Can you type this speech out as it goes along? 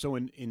So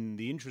in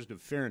the interest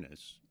of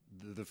fairness,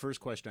 the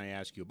first question I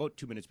ask you about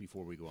 2 minutes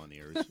before we go on the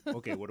air is,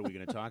 okay, what are we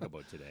going to talk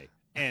about today?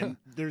 And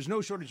there's no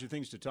shortage of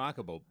things to talk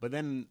about, but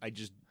then I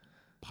just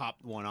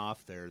popped one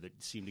off there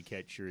that seemed to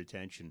catch your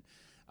attention.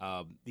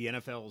 The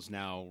NFL is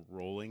now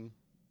rolling,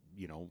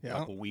 a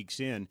couple weeks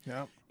in,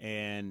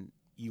 and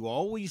you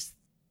always,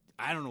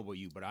 I don't know about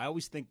you, but I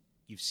always think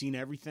you've seen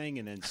everything,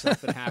 and then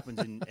something happens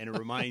and it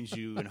reminds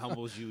you and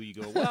humbles you. You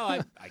go,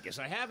 well, I guess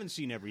I haven't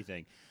seen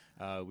everything.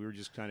 We were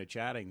just kind of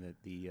chatting that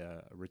the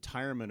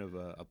retirement of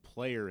a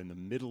player in the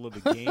middle of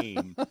a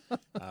game,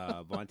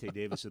 Vontae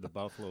Davis of the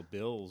Buffalo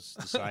Bills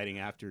deciding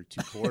after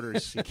 2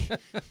 quarters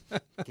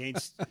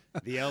against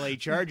the LA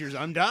Chargers,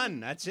 I'm done.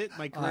 That's it.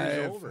 My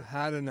career's over. I've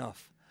had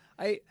enough.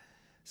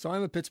 So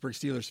I'm a Pittsburgh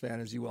Steelers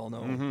fan, as you well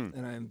know,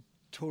 and I'm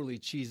totally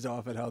cheesed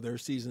off at how their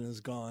season has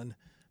gone.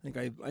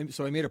 I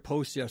made a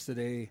post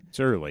yesterday. It's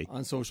early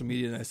on social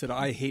media, and I said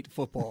I hate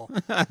football.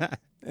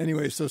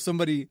 Anyway, so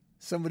somebody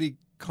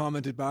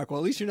commented back, well,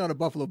 at least you're not a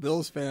Buffalo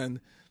Bills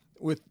fan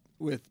with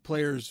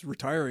players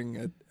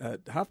retiring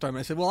at halftime.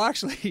 I said, well,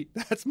 actually,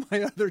 that's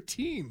my other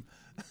team.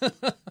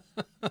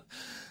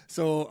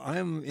 So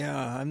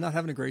I'm not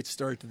having a great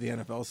start to the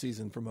NFL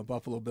season from a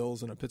Buffalo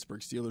Bills and a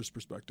Pittsburgh Steelers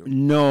perspective.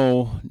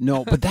 No,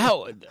 but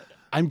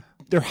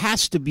there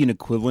has to be an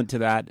equivalent to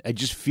that. I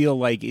just feel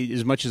like,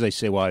 as much as I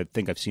say, well, I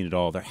think I've seen it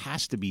all, there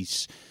has to be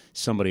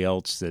somebody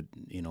else that,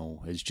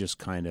 is just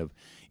kind of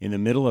in the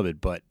middle of it.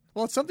 But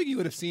well, it's something you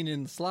would have seen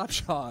in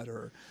Slapshot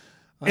or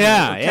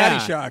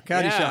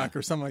Caddyshack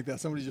or something like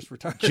that. Somebody just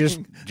retired. Just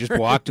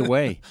walked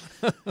away.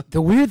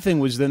 The weird thing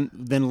was then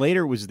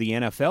later was the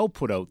NFL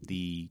put out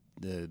the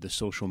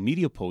social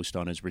media post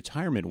on his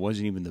retirement. It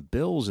wasn't even the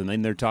Bills, and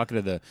then they're talking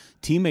to the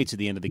teammates at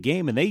the end of the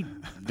game, and they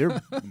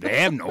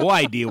have no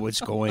idea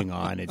what's going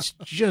on. It's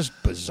just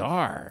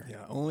bizarre.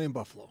 Yeah, only in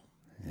Buffalo.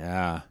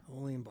 Yeah,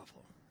 only in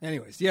Buffalo.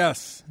 Anyways,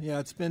 yes,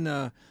 it's been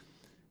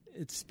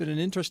an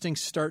interesting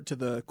start to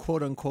the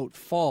quote unquote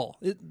fall.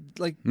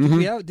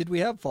 Did we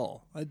have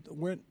fall?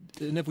 And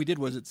if we did,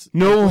 what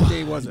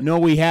day was it? No,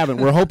 we haven't.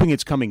 We're hoping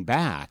it's coming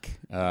back,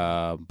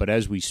 but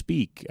as we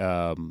speak,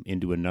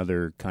 into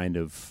another kind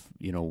of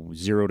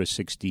 0 to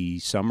 60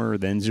 summer,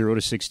 then 0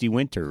 to 60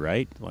 winter,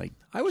 right? Like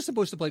I was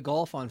supposed to play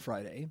golf on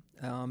Friday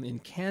in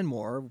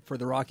Canmore for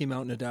the Rocky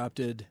Mountain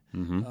Adapted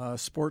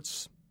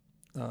Sports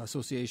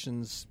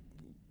Association's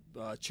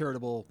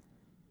charitable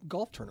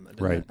golf tournament.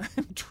 Right.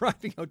 I'm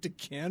driving out to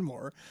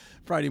Canmore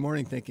Friday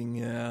morning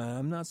thinking,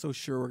 I'm not so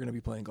sure we're going to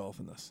be playing golf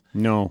in this.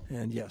 No.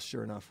 And yes,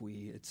 sure enough,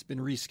 it's been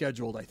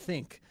rescheduled, I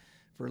think,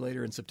 for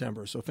later in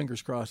September. So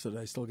fingers crossed that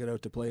I still get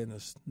out to play in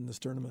this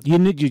tournament.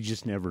 You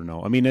just never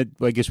know. I mean,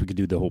 I guess we could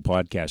do the whole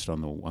podcast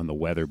on the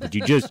weather, but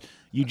you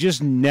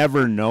just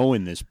never know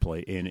in this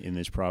in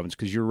this province,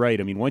 because you're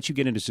right. I mean, once you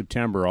get into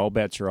September, all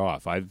bets are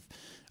off. I've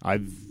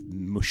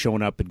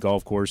shown up at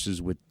golf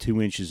courses with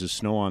 2 inches of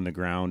snow on the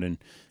ground,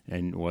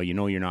 and well,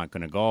 you're not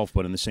going to golf,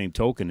 but in the same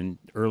token, in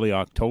early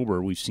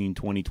October, we've seen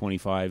 20,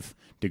 25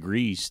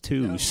 degrees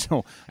too. Yeah.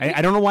 So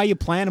I don't know why you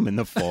plant them in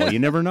the fall. You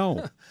never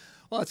know.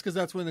 Well, it's because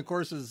that's when the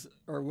courses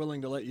are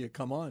willing to let you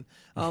come on.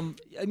 I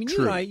mean,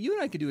 True. you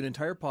and I could do an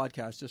entire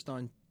podcast just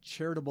on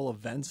charitable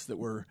events that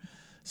we're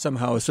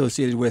somehow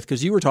associated with,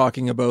 because you were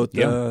talking about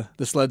the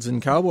Sleds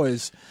and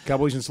Cowboys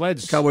and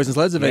Sleds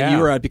event you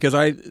were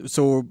at,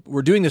 so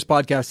we're doing this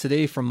podcast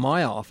today from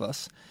my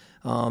office,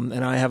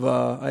 and I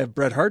have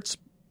Bret Hart's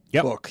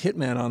book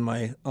Hitman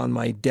on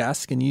my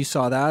desk, and you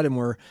saw that, and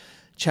we're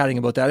chatting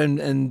about that,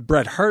 and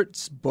Bret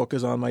Hart's book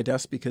is on my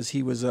desk because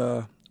he was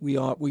we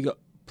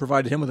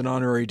provided him with an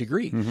honorary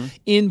degree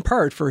in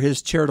part for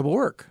his charitable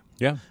work.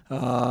 Yeah.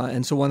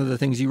 And so one of the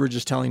things you were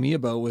just telling me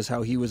about was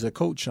how he was a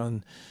coach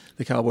on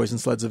the Cowboys and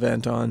Sleds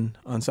event on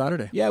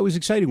Saturday. Yeah, it was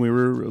exciting. We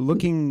were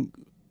looking,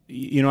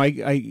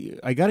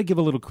 I got to give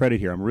a little credit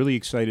here. I'm really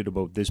excited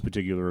about this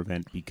particular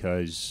event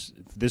because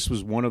this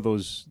was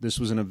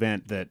an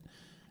event that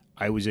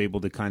I was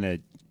able to kind of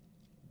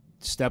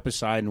step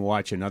aside and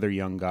watch another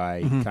young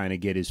guy kind of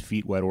get his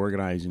feet wet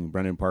organizing,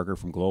 Brendan Parker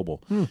from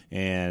Global.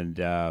 And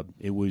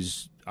it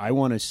was, I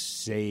want to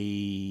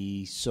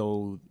say,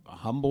 so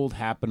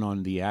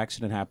the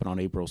accident happened on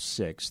April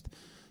 6th.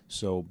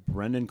 So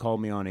Brendan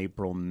called me on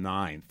April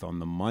 9th on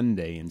the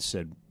Monday and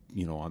said,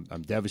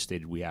 I'm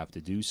devastated. We have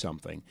to do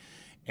something.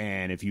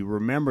 And if you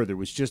remember, there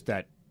was just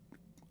that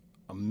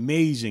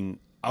amazing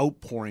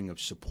outpouring of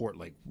support,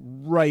 like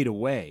right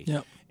away.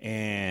 Yep.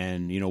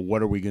 And,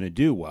 what are we going to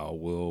do? Well,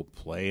 we'll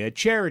play a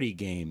charity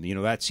game.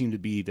 That seemed to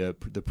be the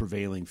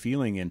prevailing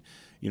feeling. And,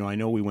 I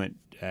know we went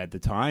at the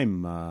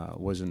time,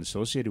 wasn't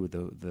associated with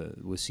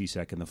with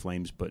CSEC and the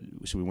Flames, but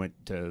so we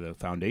went to the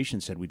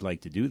foundation, said we'd like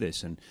to do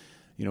this. And,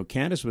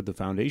 Candace with the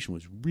foundation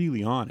was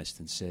really honest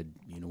and said,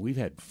 we've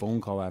had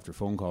phone call after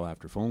phone call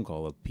after phone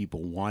call of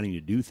people wanting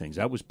to do things.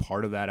 That was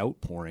part of that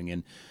outpouring.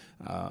 And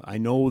I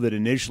know that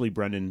initially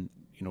Brendan,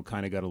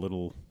 kind of got a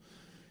little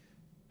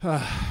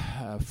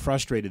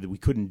frustrated that we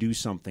couldn't do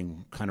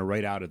something kind of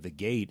right out of the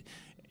gate.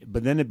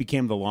 but then it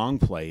became the long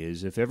play.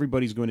 Is if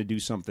everybody's going to do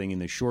something in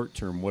the short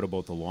term, what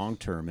about the long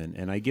term?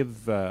 And I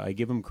give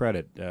him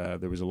credit.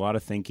 There was a lot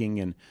of thinking,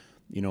 and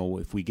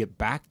if we get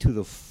back to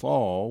the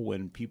fall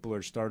when people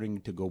are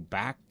starting to go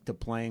back to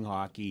playing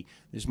hockey,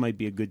 this might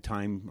be a good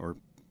time, or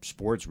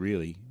sports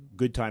really,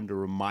 good time to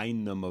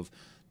remind them of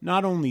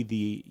not only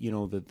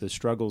the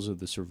struggles of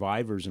the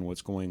survivors and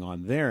what's going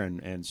on there,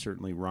 and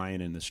certainly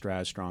Ryan and the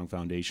Straz Strong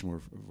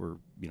Foundation were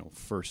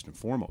first and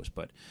foremost,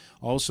 but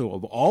also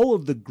of all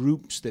of the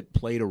groups that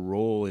played a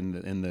role in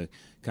the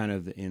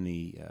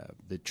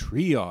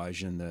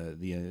triage and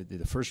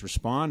the first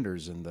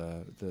responders and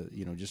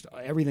the just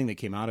everything that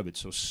came out of it.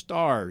 So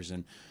STARS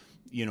and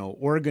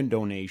organ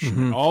donation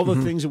and all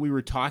the things that we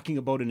were talking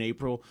about in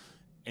April.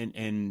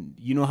 And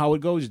you know how it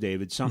goes,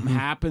 David. Something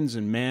happens,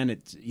 and man,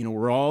 it's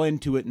we're all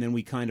into it, and then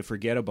we kind of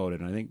forget about it.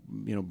 And I think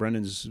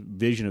Brendan's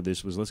vision of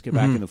this was, let's get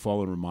back in the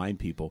fall and remind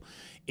people.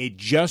 It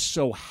just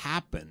so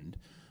happened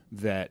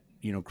that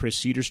Chris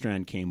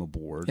Cedarstrand came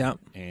aboard. Yeah,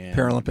 and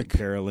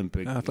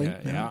Paralympic athlete.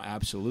 Yeah,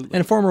 absolutely.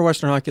 And a former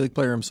Western Hockey League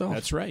player himself.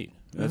 That's right.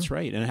 That's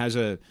right. And has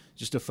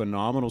just a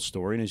phenomenal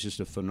story, and is just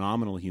a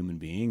phenomenal human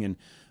being, and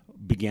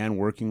began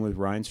working with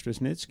Ryan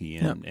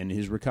Strasnitsky and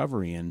his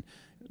recovery. And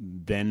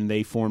then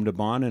they formed a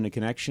bond and a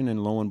connection,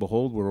 and lo and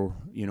behold, we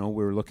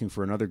were looking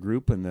for another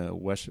group, and the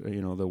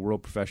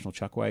World Professional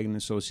Chuckwagon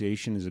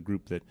Association is a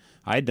group that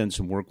I had done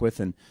some work with,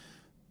 and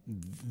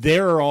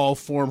they're all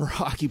former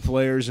hockey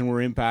players and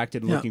were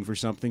impacted and looking for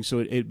something, so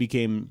it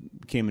became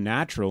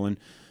natural. And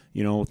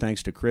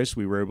thanks to Chris,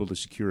 we were able to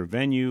secure a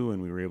venue,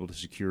 and we were able to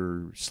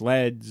secure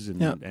sleds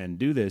and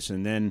do this.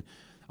 And then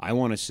I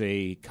want to say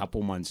a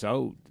couple months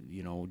out,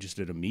 just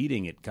at a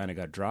meeting, it kind of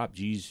got dropped.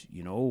 Geez,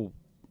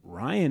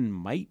 Ryan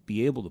might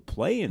be able to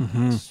play in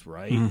this,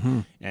 right?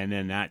 And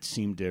then that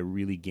seemed to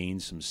really gain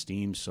some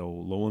steam. So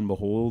lo and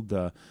behold,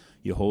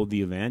 you hold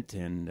the event,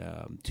 and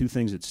two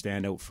things that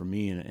stand out for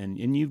me,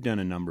 and you've done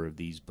a number of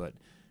these, but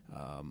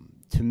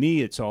to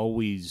me it's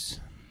always,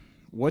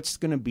 what's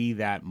going to be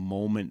that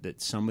moment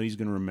that somebody's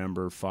going to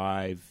remember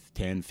 5,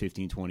 10,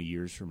 15, 20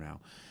 years from now?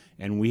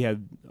 And we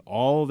had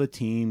all the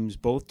teams,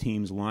 both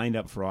teams, lined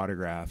up for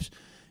autographs.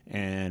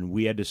 And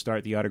we had to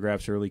start the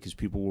autographs early because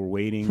people were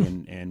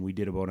waiting, and we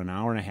did about an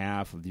hour and a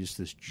half of just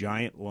this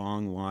giant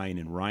long line,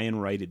 and Ryan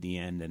Wright at the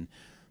end, and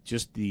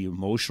just the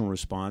emotional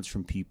response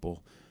from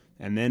people.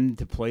 And then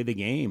to play the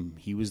game,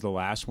 he was the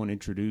last one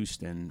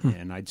introduced,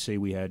 and I'd say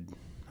we had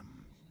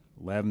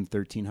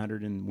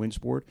 1,300 in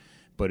WinSport.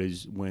 But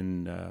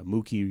when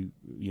Mookie,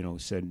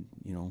 said,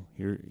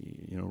 here,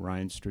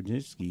 Ryan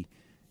Strasnitsky,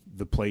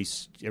 the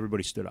place,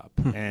 everybody stood up.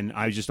 And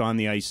I was just on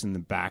the ice, in the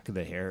back of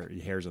the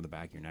hairs on the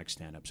back of your neck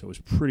stand up. So it was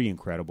pretty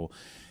incredible.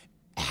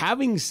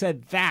 Having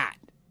said that,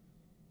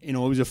 it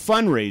was a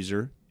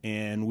fundraiser,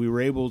 and we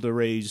were able to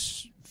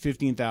raise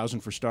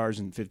 $15,000 for STARS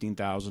and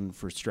 $15,000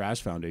 for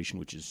Straz Foundation,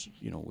 which is,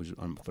 was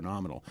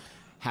phenomenal.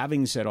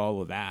 Having said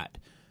all of that,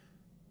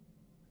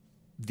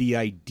 the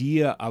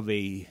idea of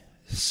a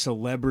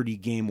celebrity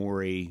game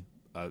or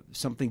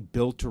something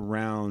built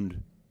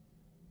around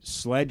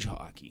sledge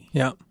hockey.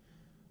 Yeah.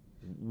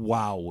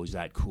 Wow, was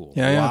that cool.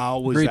 Wow,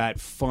 was Agreed. that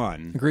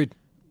fun. Agreed.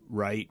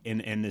 Right?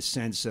 And the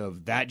sense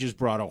of that just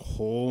brought a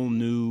whole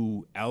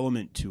new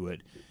element to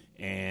it.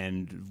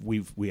 And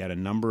we had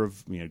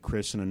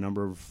Chris and a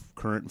number of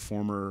current and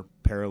former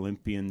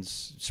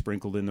Paralympians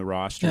sprinkled in the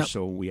roster,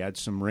 so we had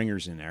some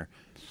ringers in there.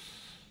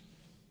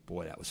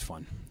 Boy, that was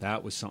fun.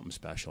 That was something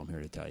special, I'm here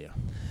to tell you.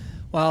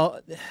 Well,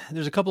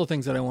 there's a couple of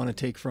things that I want to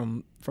take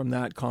from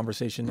that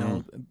conversation.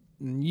 Now,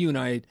 you and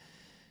I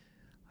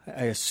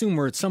assume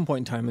we're at some point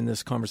in time in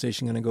this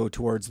conversation going to go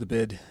towards the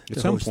bid at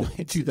some point.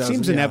 It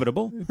seems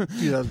inevitable.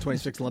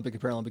 2026 Olympic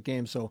and Paralympic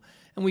Games. So,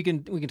 and we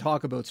can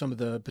talk about some of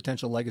the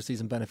potential legacies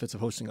and benefits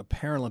of hosting a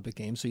Paralympic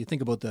game. So you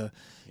think about the,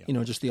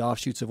 just the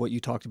offshoots of what you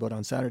talked about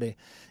on Saturday.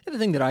 The other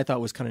thing that I thought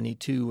was kind of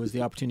neat too was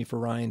the opportunity for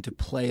Ryan to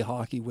play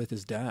hockey with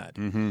his dad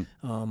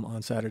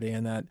on Saturday,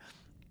 and that,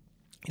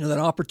 that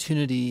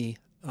opportunity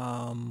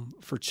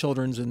for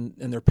children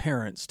and their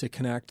parents to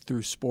connect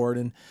through sport.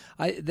 And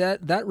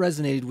that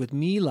resonated with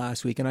me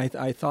last week. And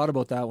I thought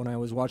about that when I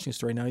was watching the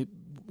story. Now,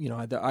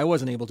 I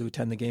wasn't able to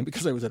attend the game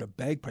because I was at a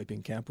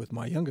bagpiping camp with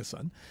my youngest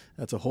son.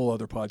 That's a whole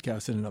other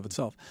podcast in and of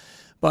itself.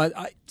 But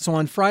so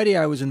on Friday,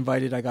 I was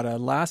invited. I got a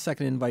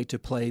last-second invite to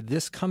play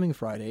this coming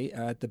Friday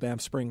at the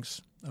Banff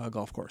Springs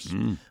golf course.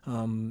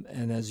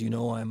 And as you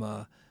know,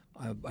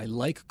 I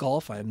like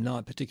golf. I am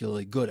not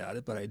particularly good at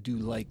it, but I do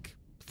like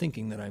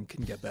thinking that I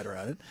can get better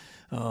at it.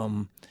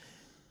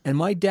 And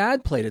my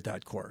dad played at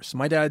that course.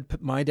 My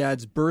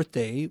dad's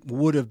birthday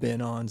would have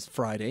been on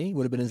Friday,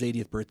 would have been his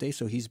 80th birthday.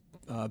 So he's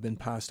been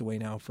passed away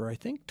now for, I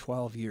think,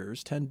 12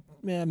 years, 10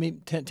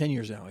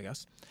 years now, I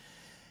guess.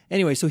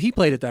 Anyway, so he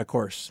played at that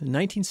course in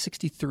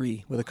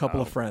 1963 with a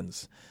couple of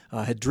friends.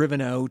 Had driven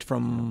out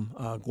from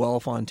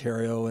Guelph,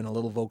 Ontario in a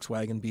little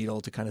Volkswagen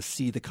Beetle to kind of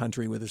see the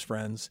country with his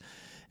friends.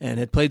 and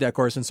had played that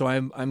course. And so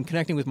I'm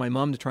connecting with my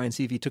mom to try and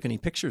see if he took any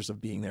pictures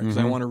of being there, because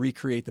I want to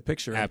recreate the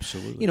picture.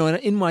 Absolutely. And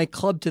in my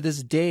club to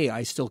this day,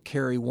 I still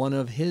carry one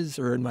of his,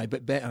 or in my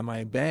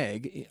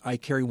bag, I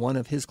carry one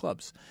of his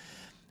clubs.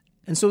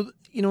 And so,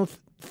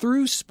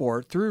 through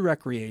sport, through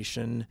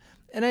recreation,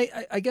 and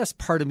I guess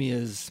part of me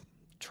is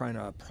trying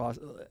to,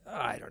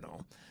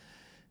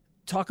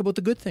 talk about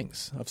the good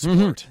things of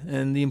sport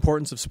and the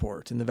importance of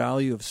sport and the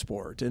value of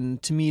sport.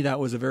 And to me, that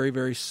was a very,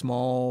 very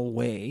small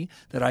way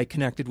that I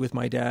connected with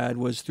my dad,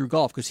 was through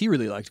golf, because he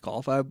really liked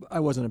golf. I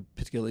wasn't a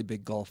particularly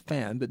big golf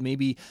fan, but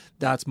maybe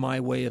that's my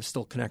way of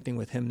still connecting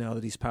with him now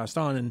that he's passed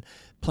on, and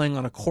playing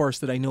on a course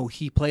that I know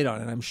he played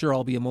on. And I'm sure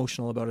I'll be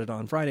emotional about it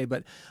on Friday,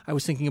 but I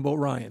was thinking about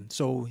Ryan.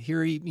 So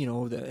here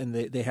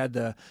they had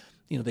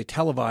they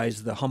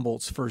televised the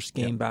Humboldt's first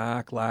game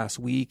back last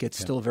week. It's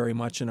still very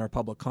much in our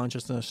public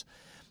consciousness,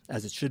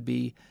 as it should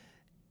be.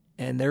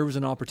 And there was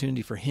an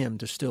opportunity for him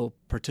to still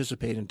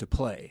participate and to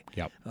play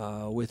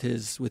with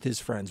his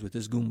friends, with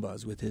his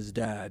Goombas, with his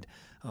dad,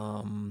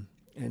 and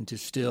to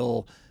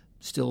still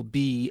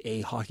be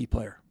a hockey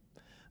player.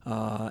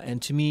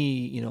 And to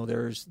me,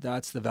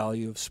 that's the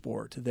value of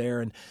sport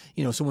there. And,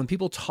 so when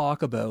people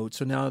talk about,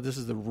 so now this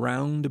is the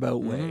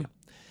roundabout way,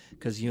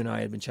 because you and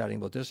I had been chatting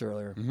about this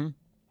earlier,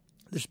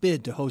 this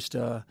bid to host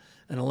an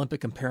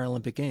Olympic and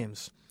Paralympic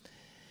Games.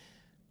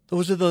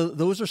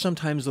 Those are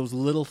sometimes those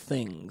little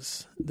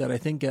things that I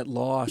think get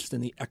lost in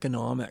the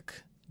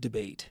economic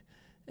debate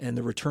and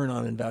the return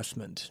on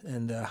investment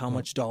and how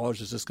much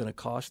dollars is this going to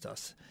cost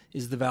us,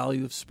 is the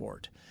value of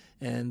sport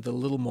and the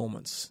little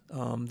moments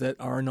that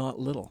are not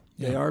little.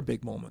 They are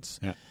big moments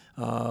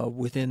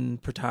within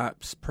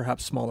perhaps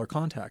smaller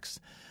contexts.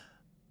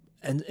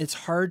 And it's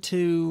hard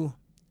to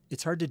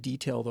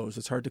detail those.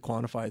 It's hard to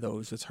quantify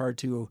those. It's hard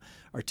to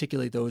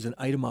articulate those and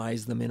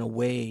itemize them in a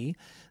way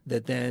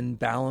that then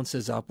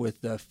balances up with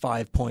the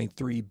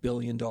 $5.3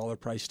 billion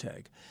price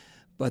tag.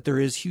 But there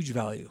is huge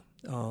value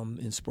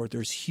in sport.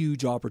 There's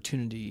huge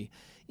opportunity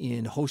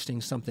in hosting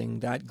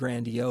something that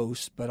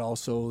grandiose, but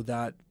also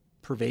that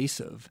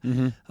pervasive,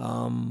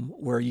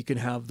 where you can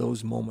have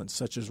those moments,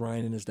 such as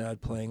Ryan and his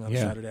dad playing on a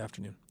Saturday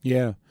afternoon.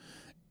 Yeah.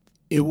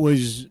 It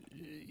was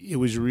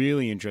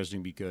really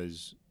interesting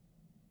because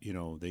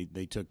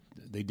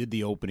they did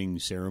the opening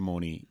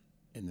ceremony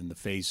and then the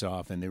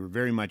face-off, and they were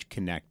very much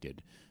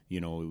connected.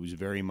 It was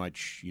very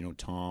much,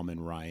 Tom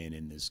and Ryan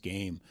in this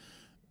game.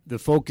 The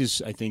focus,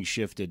 I think,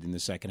 shifted in the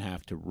second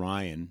half to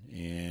Ryan,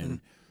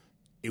 and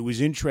it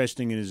was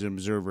interesting as an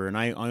observer, and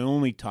I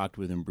only talked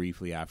with him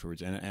briefly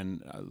afterwards,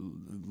 and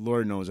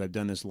Lord knows I've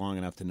done this long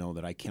enough to know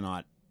that I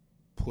cannot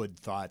put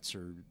thoughts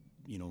or,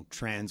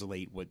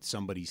 translate what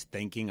somebody's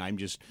thinking. I'm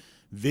just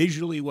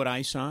visually what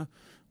I saw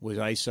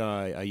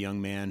a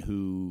young man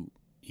who,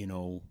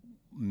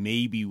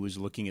 maybe was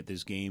looking at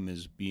this game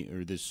as being,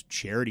 or this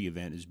charity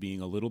event as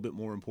being a little bit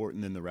more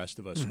important than the rest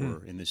of us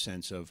were, in the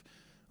sense of,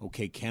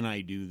 okay, can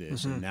I do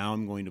this? And now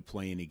I'm going to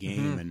play in a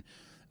game. And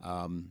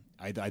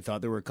I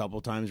thought there were a couple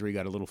of times where he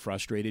got a little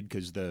frustrated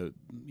because the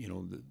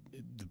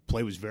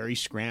play was very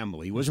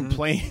scrambly. He wasn't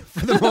playing,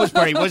 for the most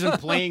part, he wasn't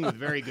playing with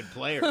very good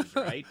players,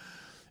 right?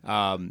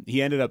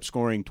 He ended up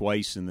scoring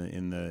twice in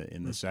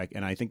the second,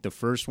 and I think the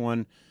first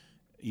one,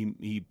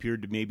 he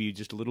appeared to maybe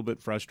just a little bit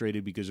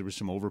frustrated because there was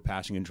some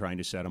overpassing and trying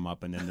to set him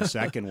up. And then the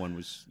second one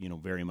was,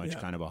 very much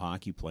kind of a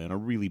hockey play on a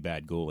really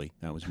bad goalie.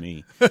 That was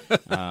me.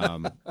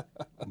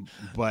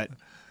 But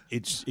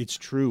it's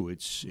true.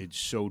 It's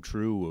so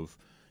true of,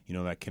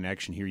 that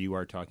connection. Here you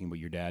are talking about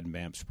your dad in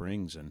Banff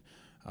Springs. And,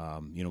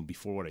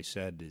 before what I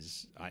said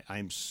is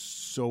I'm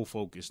so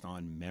focused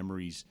on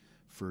memories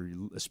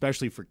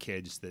especially for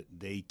kids that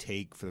they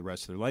take for the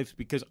rest of their lives,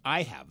 because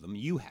I have them,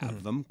 you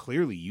have them.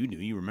 Clearly,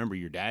 you remember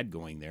your dad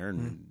going there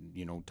and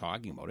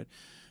talking about it.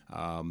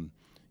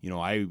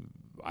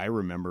 I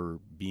remember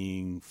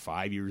being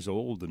 5 years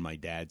old and my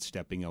dad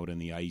stepping out on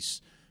the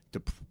ice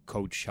to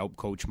help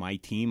coach my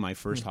team, my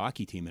first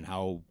hockey team, and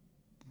how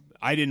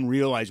I didn't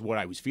realize what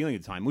I was feeling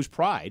at the time. It was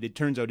pride. It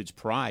turns out it's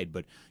pride,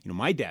 but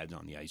my dad's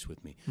on the ice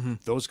with me.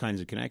 Those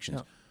kinds of connections.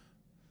 Yeah.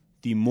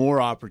 The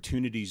more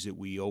opportunities that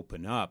we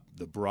open up,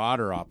 the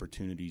broader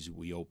opportunities that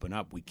we open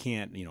up, we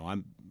can't,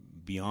 I'm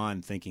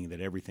beyond thinking that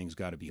everything's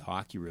got to be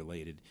hockey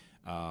related.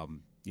 I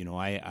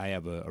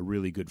have a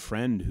really good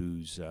friend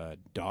whose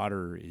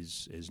daughter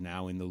is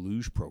now in the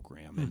luge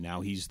program, and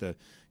now he's the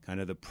kind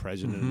of the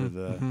president of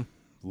the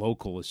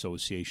local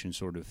association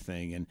sort of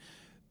thing. And,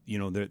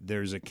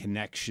 there's a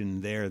connection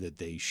there that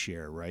they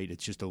share, right?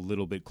 It's just a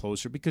little bit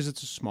closer because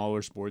it's a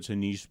smaller sport, it's a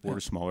niche sport,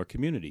 a smaller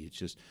community. It's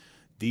just,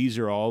 these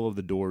are all of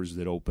the doors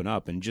that open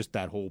up, and just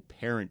that whole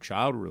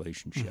parent-child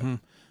relationship,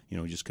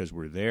 just because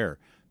we're there,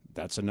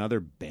 that's another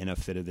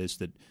benefit of this,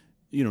 that,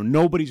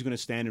 nobody's going to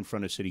stand in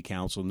front of city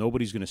council,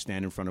 nobody's going to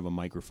stand in front of a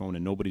microphone,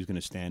 and nobody's going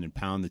to stand and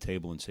pound the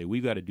table and say,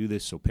 we've got to do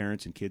this so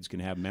parents and kids can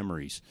have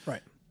memories.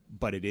 Right.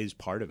 But it is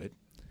part of it.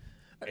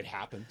 It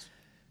happens.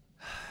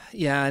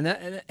 Yeah,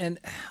 and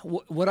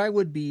what I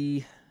would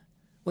be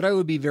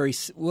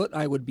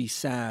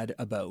sad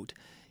about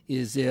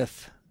is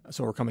if,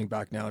 so we're coming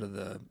back now to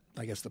the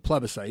I guess, the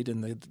plebiscite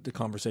and the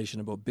conversation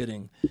about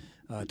bidding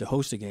to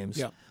host the games.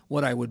 Yeah.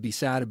 What I would be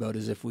sad about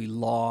is if we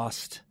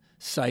lost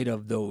sight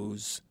of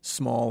those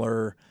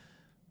smaller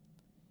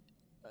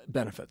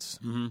benefits.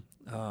 And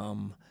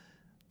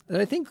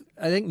I think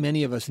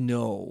many of us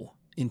know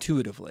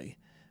intuitively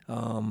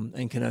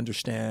and can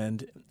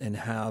understand and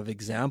have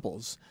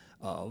examples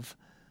of,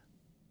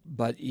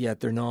 but yet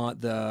they're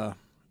not the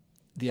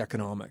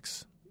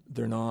economics.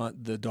 They're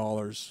not the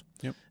dollars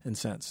and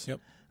cents. Yep.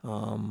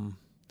 And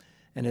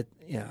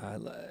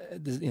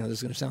this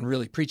is going to sound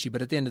really preachy,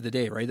 but at the end of the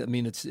day, right? I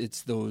mean,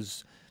 it's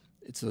those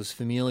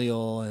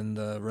familial and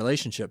the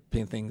relationship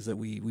things that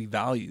we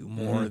value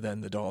more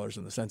than the dollars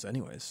and the cents,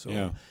 anyways.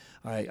 So,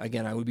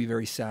 I would be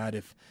very sad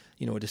if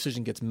a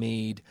decision gets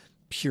made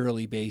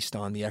purely based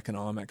on the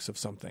economics of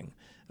something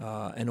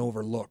and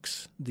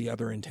overlooks the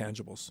other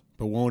intangibles.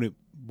 But won't it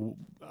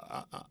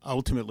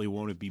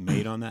be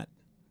made on that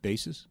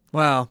basis?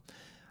 Well,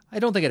 I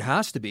don't think it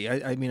has to be.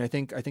 I mean, I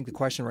think the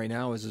question right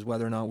now is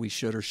whether or not we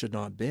should or should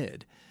not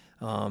bid.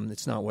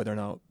 It's not whether or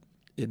not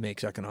it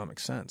makes economic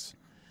sense.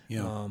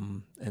 Yeah.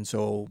 And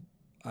so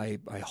I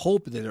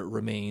hope that it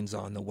remains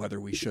on the whether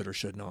we should or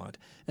should not,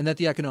 and that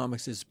the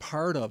economics is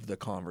part of the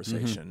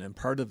conversation and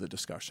part of the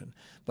discussion,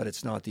 but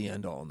it's not the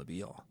end all and the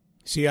be all.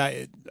 See,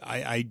 I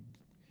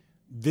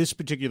this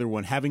particular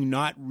one, having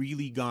not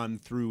really gone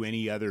through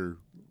any other,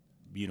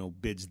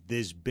 bids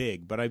this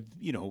big, but I've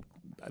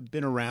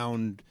been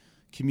around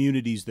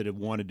communities that have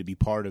wanted to be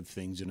part of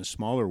things in a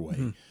smaller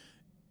way.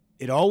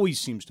 It always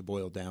seems to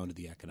boil down to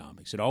the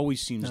economics. It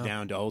always seems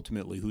down to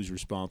ultimately who's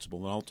responsible,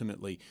 and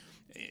ultimately,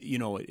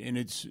 and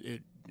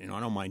I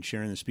don't mind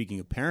sharing this. Speaking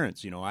of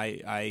parents,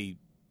 I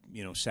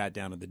sat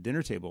down at the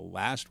dinner table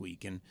last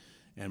week, and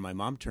my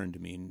mom turned to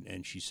me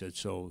and she said,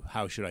 "So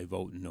how should I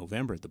vote in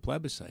November at the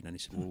plebiscite?" And I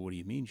said, "Well, what do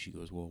you mean?" She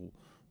goes, "Well,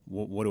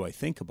 what do I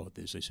think about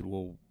this?" I said,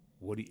 "Well,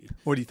 what do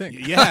you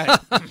think?" Yeah,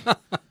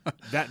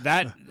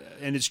 that,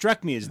 and it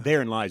struck me as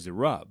therein lies the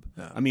rub.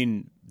 Yeah. I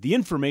mean, the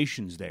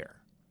information's there.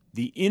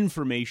 The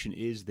information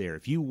is there.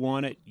 If you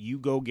want it, you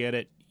go get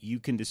it. You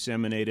can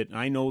disseminate it. And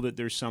I know that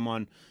there's some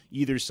on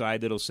either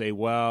side that'll say,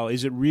 well,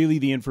 is it really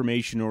the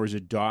information or is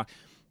it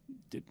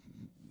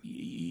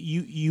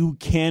You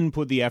can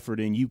put the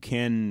effort in. You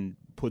can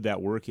put that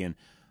work in.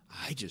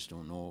 I just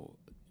don't know.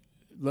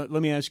 Let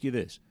me ask you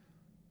this.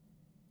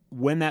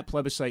 When that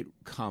plebiscite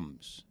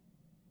comes,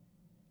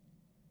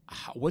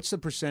 what's the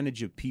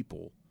percentage of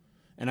people?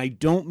 And I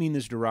don't mean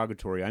this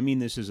derogatory. I mean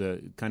this as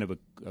a kind of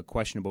a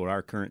question about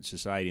our current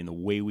society and the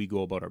way we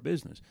go about our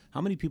business.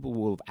 How many people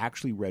will have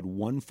actually read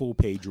one full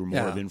page or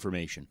more of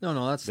information?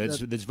 No, that's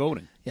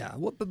voting. Yeah,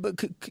 but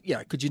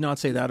could you not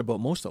say that about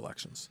most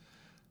elections?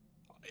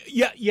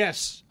 Yeah,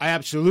 yes,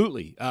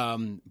 absolutely.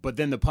 But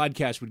then the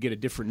podcast would get a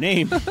different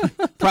name,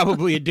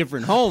 probably a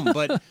different home.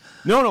 But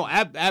no,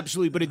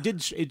 absolutely. But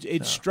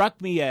it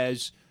struck me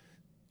as,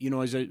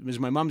 as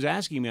my mom's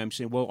asking me, I'm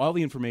saying, well, all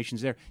the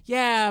information's there.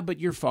 Yeah, but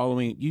you're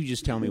following. You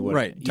just tell me what.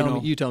 Right.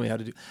 You tell me how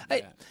to do.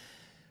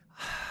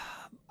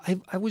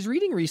 I was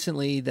reading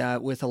recently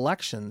that with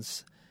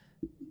elections,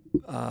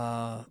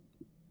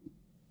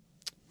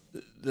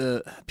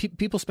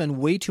 people spend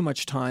way too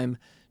much time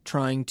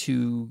trying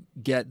to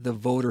get the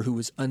voter who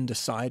is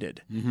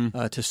undecided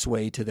to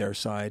sway to their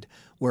side,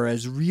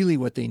 whereas really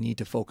what they need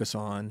to focus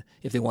on,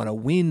 if they want to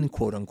win,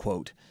 quote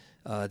unquote,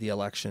 the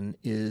election,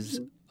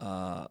 is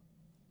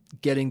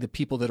getting the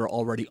people that are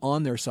already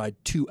on their side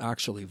to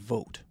actually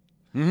vote.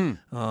 And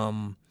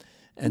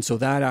so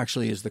that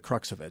actually is the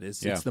crux of it.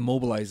 It's the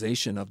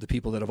mobilization of the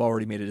people that have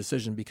already made a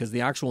decision, because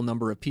the actual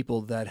number of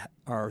people that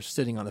are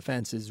sitting on the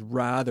fence is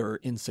rather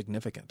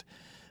insignificant.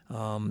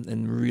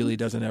 And really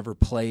doesn't ever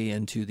play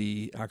into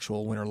the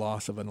actual win or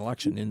loss of an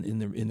election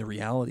in the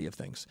reality of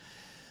things.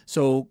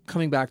 So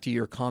coming back to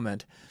your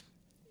comment,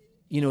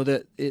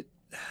 the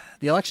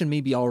election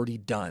may be already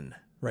done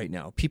right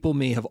now. People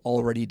may have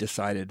already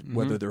decided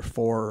whether they're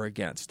for or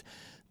against.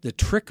 The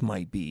trick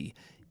might be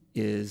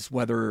is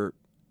whether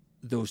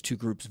those two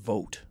groups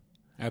vote.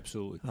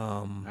 Absolutely.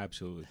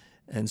 Absolutely.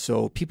 And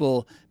so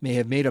people may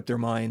have made up their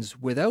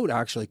minds without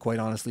actually, quite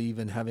honestly,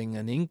 even having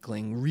an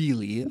inkling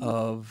really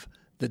of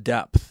the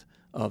depth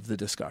of the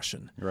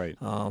discussion. Right.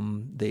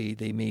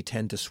 They may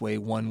tend to sway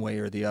one way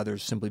or the other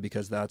simply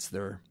because that's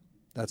their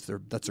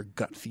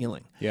gut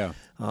feeling. Yeah.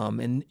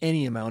 And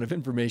any amount of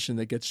information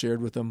that gets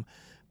shared with them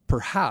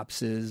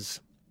perhaps is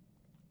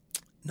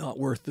not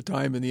worth the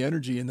time and the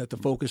energy, and that the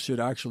focus should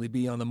actually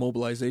be on the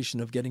mobilization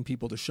of getting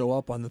people to show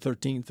up on the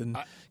 13th and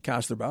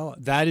cast their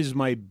ballot. That is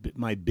my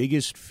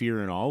biggest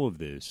fear in all of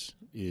this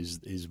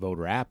is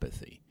voter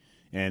apathy.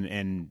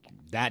 And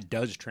that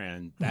does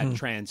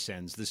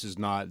transcends. This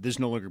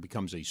no longer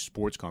becomes a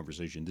sports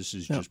conversation. This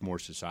is just more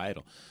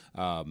societal.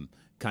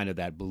 Kind of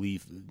that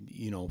belief,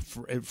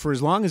 for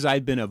as long as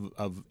I've been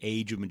of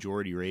age of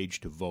majority or age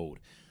to vote,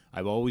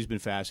 I've always been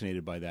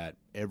fascinated by that.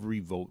 Every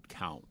vote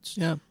counts.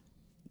 Yeah.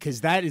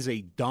 Because that is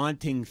a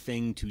daunting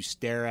thing to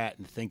stare at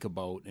and think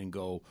about and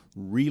go,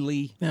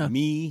 really? Yeah.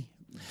 Me?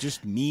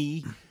 Just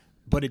me?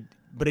 But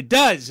but it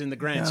does in the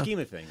grand scheme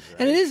of things.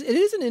 Right? And it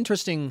is an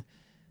interesting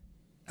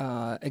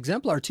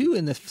exemplar too,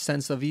 in the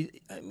sense of, I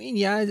mean,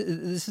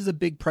 this is a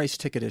big price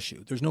ticket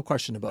issue. There's no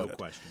question about it. No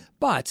question.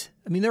 But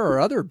I mean, there are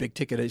other big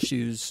ticket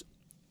issues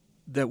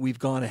that we've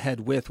gone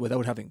ahead with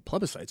without having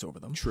plebiscites over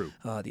them. True.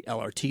 The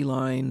LRT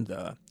line,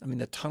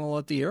 the tunnel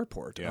at the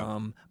airport,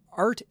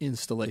 art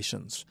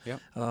installations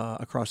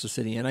across the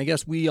city. And I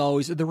guess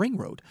the ring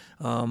road.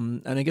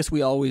 And I guess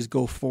we always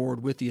go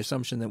forward with the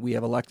assumption that we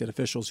have elected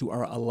officials who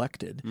are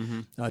elected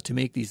to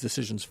make these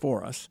decisions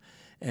for us,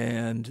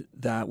 and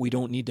that we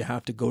don't need to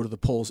have to go to the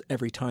polls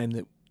every time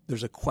that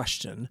there's a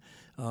question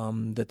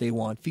that they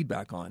want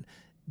feedback on.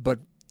 But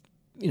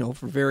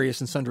for various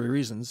and sundry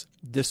reasons,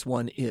 this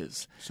one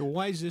is. So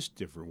why is this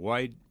different?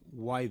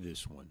 Why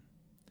this one?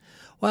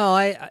 Well,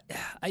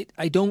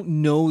 I don't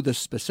know the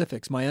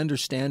specifics. My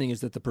understanding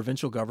is that the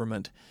provincial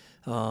government.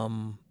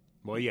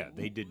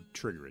 They did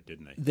trigger it,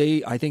 didn't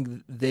they? I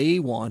think they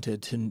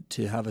wanted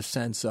to have a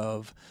sense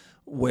of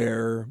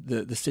where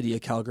the city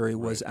of Calgary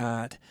was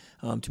at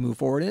to move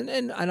forward.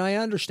 And I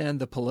understand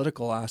the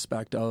political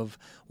aspect of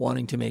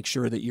wanting to make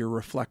sure that you're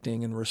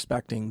reflecting and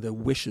respecting the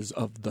wishes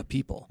of the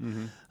people.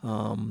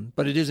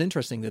 But it is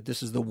interesting that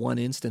this is the one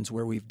instance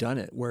where we've done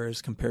it,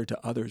 whereas compared to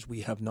others,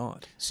 we have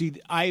not. See,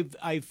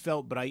 I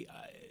felt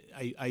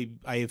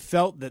have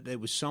felt that it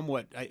was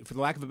somewhat, for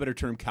the lack of a better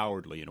term,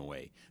 cowardly in a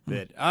way.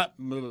 That,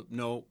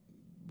 no,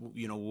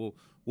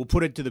 we'll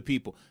put it to the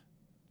people.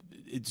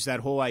 It's that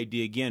whole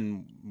idea,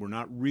 again, we're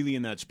not really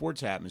in that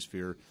sports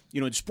atmosphere.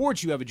 In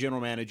sports, you have a general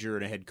manager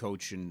and a head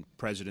coach and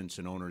presidents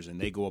and owners, and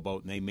they go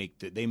about and they make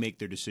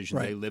their decisions.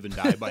 Right. They live and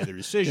die by their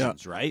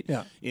decisions, right?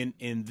 Yeah. In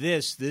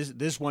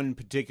this one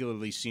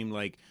particularly seemed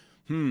like,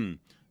 the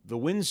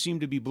winds seem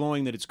to be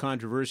blowing that it's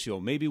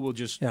controversial. Maybe we'll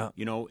just,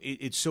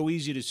 it's so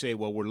easy to say,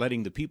 well, we're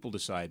letting the people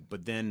decide,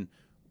 but then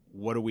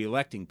what are we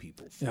electing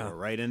people for,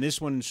 right? And this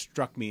one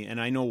struck me,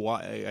 and I know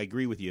why. I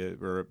agree with you,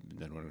 or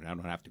I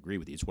don't have to agree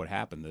with you. It's what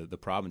happened. The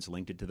province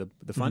linked it to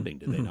the funding,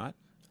 did they not?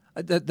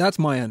 That's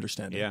my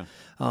understanding. Yeah.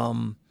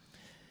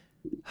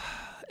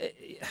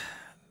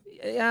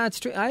 It's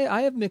true.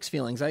 I have mixed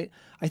feelings. I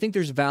think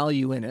there's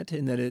value in it,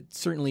 in that it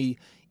certainly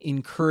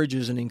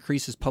encourages and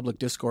increases public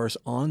discourse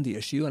on the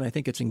issue, and I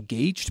think it's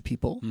engaged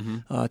people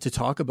to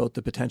talk about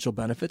the potential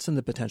benefits and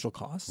the potential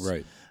costs.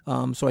 Right.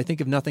 So I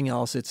think if nothing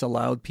else, it's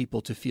allowed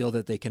people to feel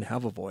that they can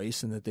have a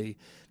voice and that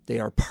they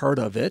are part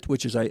of it,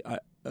 which is a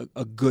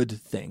good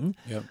thing.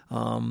 Yep.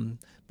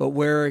 But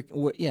where it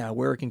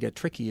can get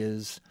tricky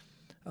is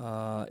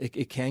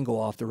it can go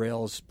off the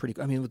rails pretty.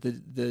 I mean, with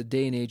the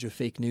day and age of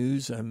fake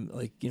news,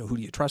 who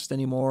do you trust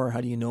anymore?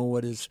 How do you know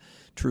what is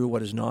true,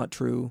 what is not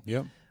true?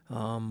 Yep.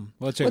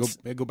 Let's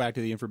go back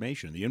to the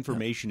information. The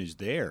information is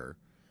there,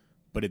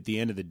 but at the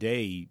end of the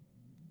day,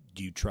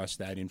 do you trust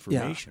that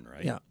information,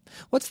 right? Yeah.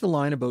 What's the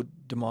line about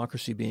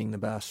democracy being the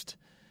best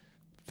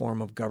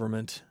form of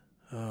government?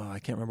 I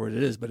can't remember what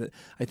it is, but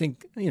I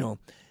think,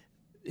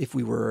 if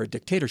we were a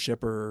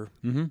dictatorship,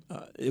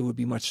 it would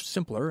be much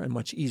simpler and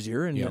much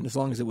easier. And as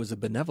long as it was a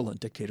benevolent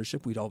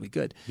dictatorship, we'd all be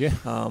good. Yeah.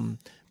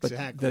 But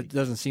exactly. That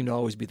doesn't seem to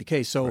always be the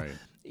case. So,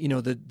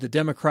 the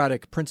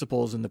democratic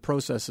principles and the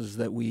processes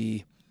that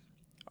we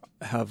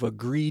have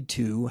agreed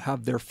to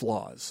have their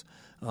flaws.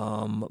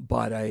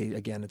 But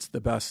it's the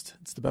best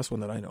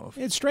one that I know of.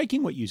 It's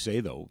striking what you say,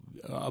 though,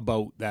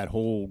 about that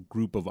whole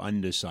group of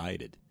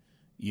undecided,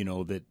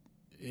 that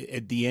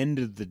at the end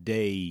of the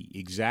day,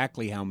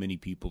 exactly how many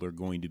people are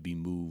going to be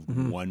moved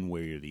one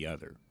way or the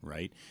other,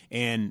 right?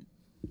 And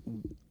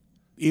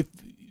if,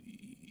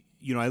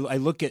 I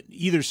look at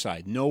either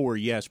side, no or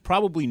yes,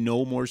 probably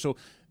no more so.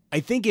 I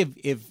think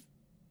if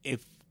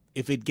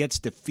it gets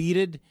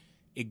defeated,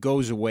 it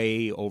goes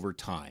away over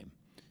time.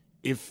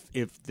 If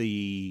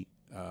the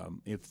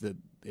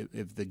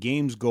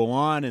games go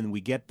on and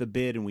we get the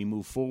bid and we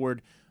move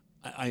forward,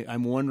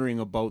 I'm wondering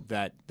about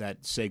that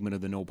segment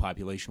of the no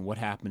population. What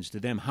happens to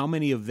them? How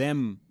many of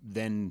them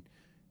then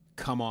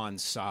come on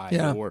side,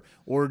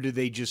 or do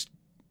they just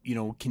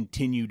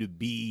continue to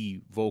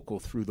be vocal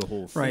through the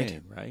whole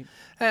thing? Right.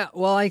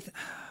 Well,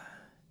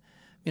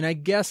 I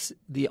guess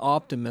the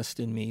optimist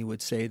in me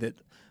would say that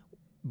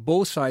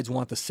both sides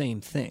want the same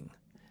thing.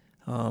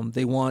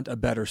 They want a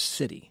better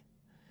city.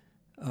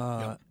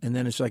 And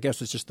then I guess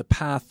it's just the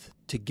path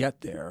to get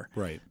there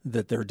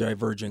that they're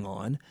diverging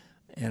on.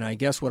 And I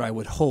guess what I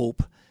would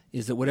hope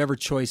is that whatever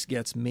choice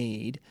gets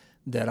made,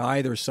 that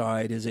either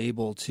side is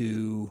able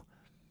to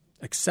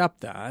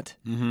accept that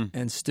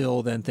and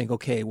still then think,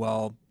 okay,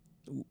 well,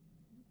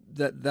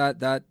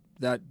 that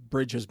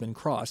bridge has been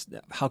crossed.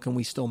 How can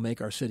we still make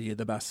our city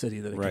the best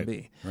city that it can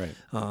be? Right.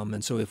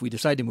 And so if we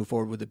decide to move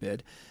forward with the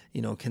bid,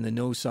 can the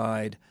no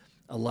side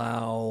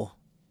allow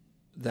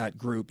that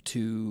group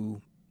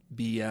to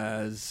be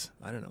as,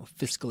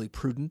 fiscally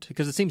prudent?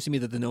 Because it seems to me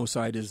that the no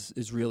side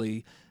is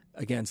really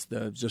against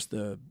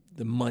the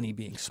money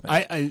being spent.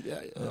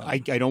 I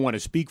don't want to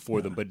speak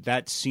for them, but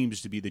that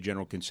seems to be the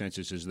general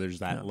consensus, is there's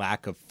that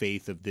lack of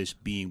faith of this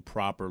being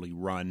properly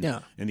run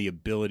and the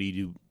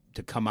ability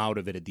to come out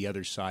of it at the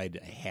other side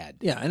ahead.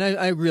 Yeah, and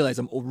I realize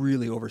I'm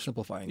really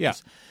oversimplifying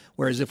this.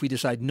 Whereas if we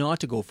decide not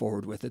to go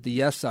forward with it, the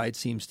yes side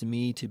seems to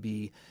me to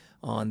be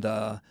on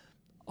the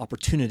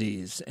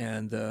opportunities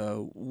and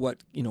the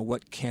what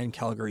can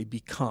Calgary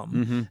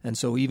become. And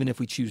so even if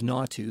we choose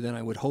not to, then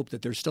I would hope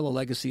that there's still a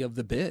legacy of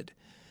the bid.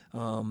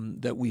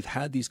 That we've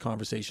had these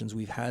conversations,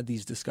 we've had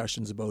these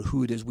discussions about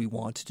who it is we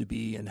want to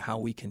be and how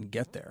we can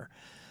get there.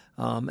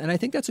 And I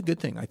think that's a good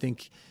thing. I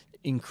think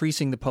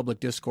increasing the public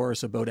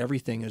discourse about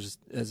everything as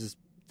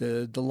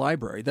the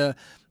library, the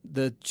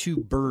two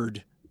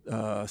bird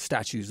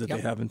statues that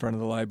they have in front of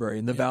the library,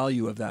 and the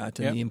value of that,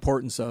 and the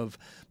importance of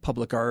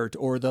public art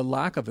or the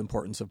lack of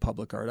importance of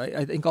public art.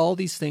 I think all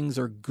these things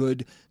are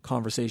good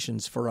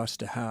conversations for us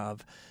to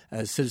have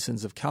as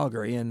citizens of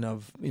Calgary and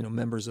of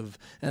members of.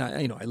 And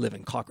I live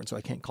in Cochrane, so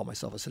I can't call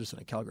myself a citizen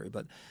of Calgary,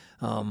 but.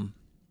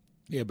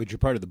 But you're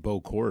part of the Bow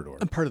Corridor.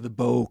 I'm part of the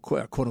Bow,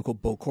 quote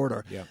unquote, Bow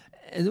Corridor. Yeah.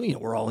 And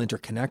we're all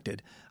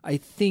interconnected. I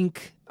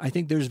think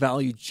there's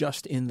value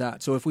just in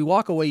that. So if we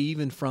walk away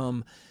even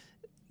from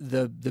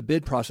the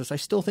bid process, I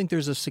still think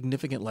there's a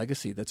significant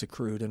legacy that's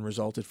accrued and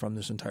resulted from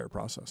this entire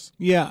process.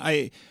 Yeah,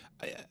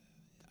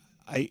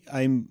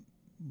 I'm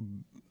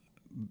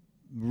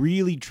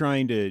really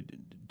trying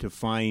to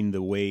find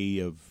the way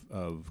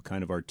of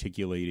kind of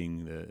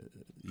articulating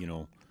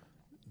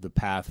the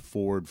path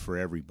forward for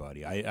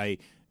everybody.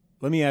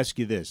 Let me ask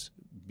you this.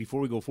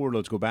 Before we go forward,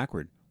 let's go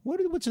backward.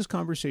 What's this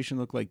conversation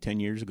look like 10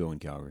 years ago in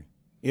Calgary?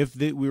 If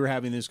we were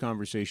having this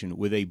conversation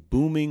with a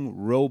booming,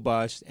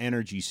 robust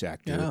energy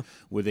sector,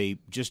 with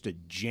just a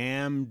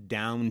jammed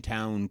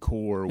downtown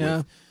core,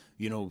 with,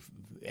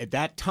 at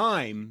that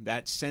time,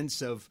 that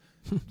sense of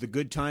the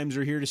good times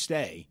are here to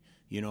stay,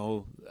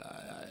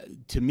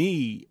 to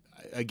me,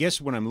 I guess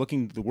when I'm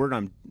looking, the word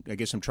I'm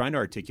trying to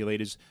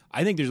articulate is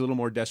I think there's a little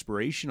more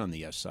desperation on the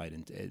yes side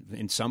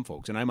in some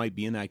folks, and I might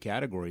be in that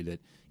category.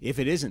 That if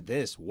it isn't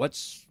this,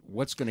 what's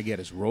going to get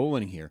us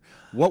rolling here?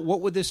 What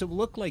would this have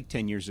looked like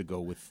 10 years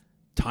ago with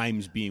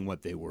times being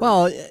what they were?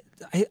 Well,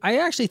 I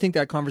actually think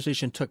that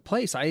conversation took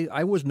place.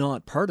 I was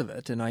not part of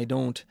it, and I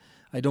don't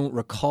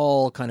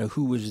recall kind of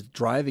who was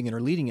driving it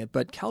or leading it.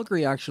 But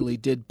Calgary actually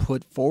did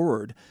put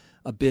forward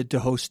a bid to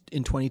host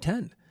in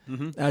 2010.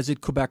 As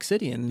did Quebec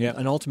City,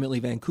 and ultimately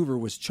Vancouver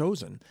was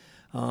chosen.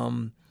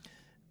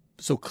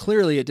 So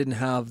clearly it didn't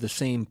have the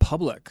same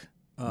public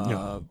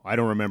no, I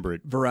don't remember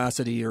it.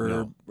 Veracity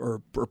or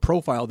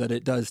profile that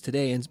it does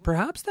today. And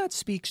perhaps that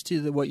speaks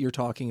to what you're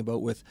talking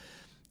about with,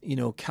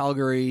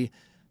 Calgary.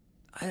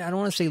 I don't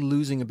want to say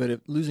losing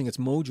its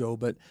mojo,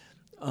 but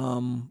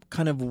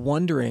kind of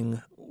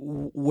wondering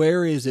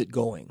where is it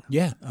going?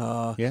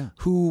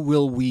 Who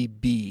will we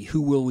be?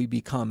 Who will we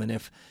become? And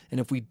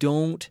if we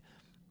don't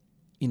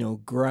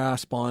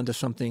grasp onto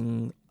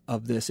something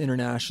of this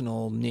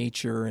international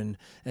nature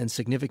and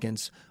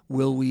significance,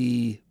 will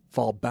we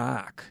fall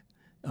back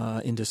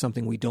into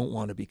something we don't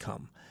want to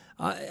become?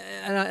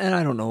 And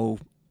I don't know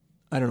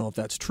if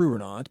that's true or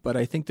not, but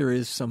I think there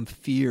is some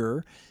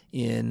fear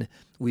in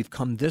we've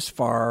come this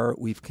far,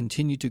 we've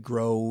continued to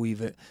grow,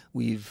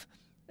 we've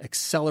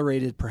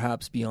accelerated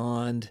perhaps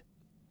beyond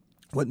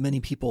what many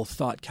people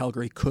thought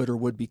Calgary could or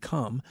would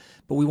become,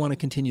 but we want to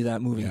continue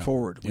that moving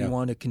forward. We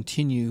want to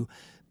continue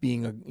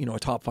being a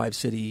top 5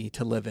 city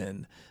to live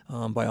in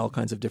by all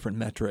kinds of different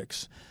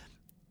metrics.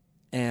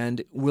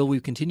 And will we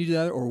continue to do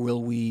that, or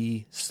will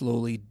we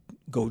slowly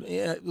go?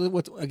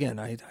 Again,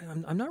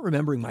 I'm not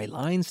remembering my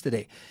lines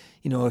today.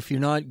 If you're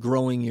not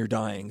growing, you're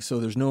dying. So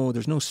there's no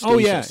stasis. Oh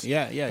yeah.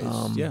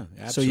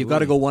 So you've got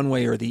to go one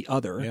way or the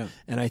other. Yeah.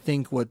 And I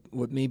think what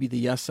maybe the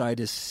yes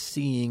side is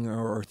seeing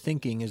or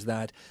thinking is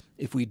that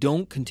if we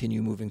don't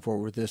continue moving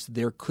forward with this,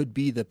 there could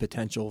be the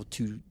potential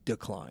to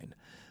decline.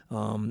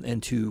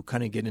 And to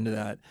kind of get into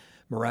that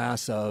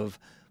morass of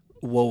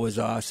woe is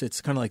us. It's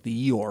kind of like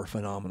the Eeyore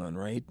phenomenon,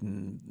 right?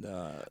 And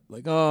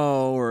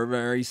we're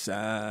very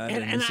sad.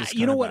 And this is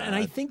you know what? bad. And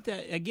I think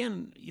that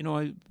again,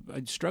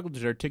 I struggled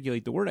to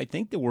articulate the word. I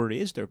think the word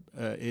is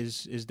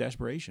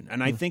desperation,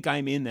 and I think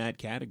I'm in that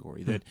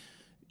category. That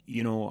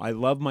I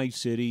love my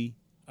city.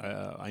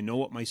 I know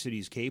what my city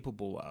is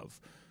capable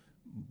of.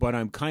 But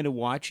I'm kind of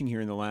watching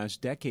here in the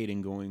last decade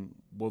and going,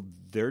 well,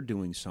 they're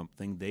doing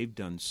something. They've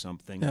done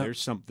something. Yeah.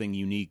 There's something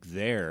unique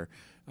there.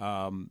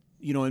 And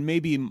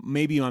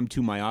maybe I'm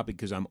too myopic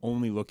because I'm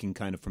only looking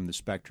kind of from the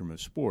spectrum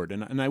of sport.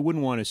 And I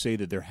wouldn't want to say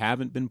that there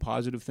haven't been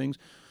positive things,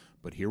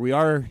 but here we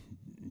are,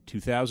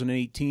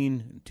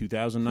 2018,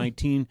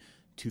 2019,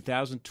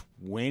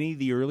 2020,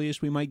 the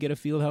earliest we might get a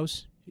field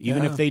house.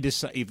 Even if they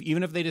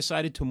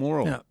decided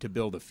tomorrow to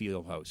build a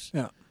field house.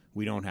 Yeah.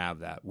 We don't have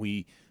that.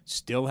 We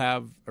still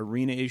have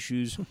arena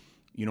issues.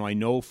 I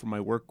know from my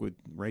work with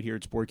right here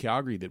at Sport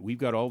Calgary that we've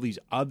got all these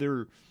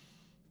other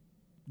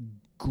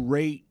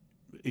great,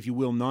 if you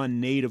will,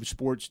 non-native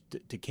sports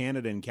to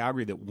Canada and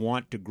Calgary that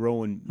want to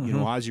grow in,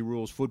 Aussie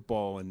rules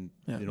football and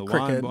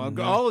cricket,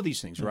 all of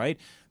these things, right?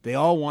 They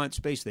all want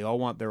space. They all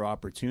want their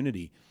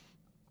opportunity.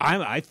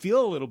 I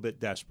feel a little bit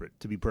desperate,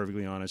 to be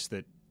perfectly honest,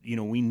 that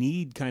we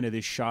need kind of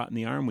this shot in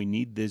the arm. We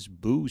need this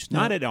boost,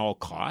 not at all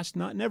cost,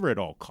 never at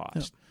all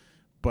cost.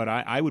 But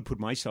I would put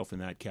myself in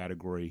that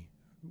category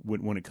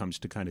when it comes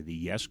to kind of the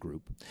yes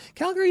group.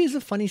 Calgary is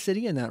a funny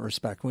city in that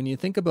respect. When you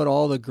think about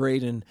all the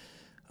great and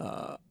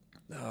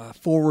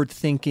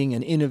forward-thinking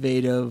and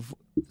innovative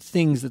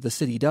things that the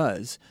city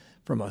does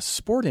from a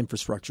sport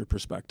infrastructure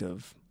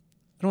perspective,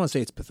 I don't want to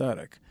say it's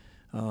pathetic,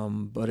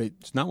 but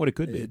it's not what it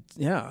could be.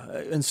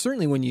 And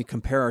certainly when you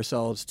compare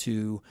ourselves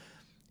to,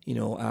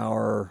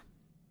 our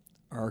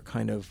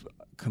kind of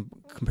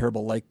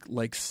comparable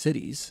like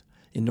cities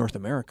in North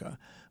America.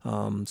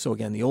 So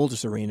again, the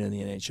oldest arena in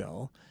the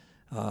NHL,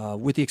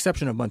 with the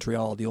exception of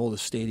Montreal, the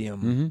oldest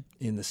stadium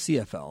in the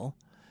CFL,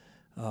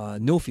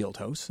 no field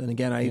house. And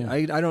again,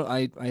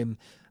 I'm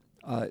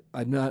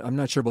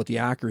not sure about the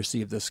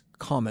accuracy of this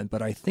comment,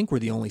 but I think we're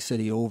the only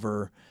city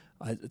over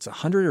it's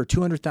 100 or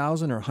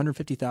 200,000 or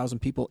 150,000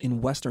 people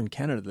in Western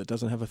Canada that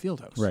doesn't have a field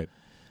house. Right.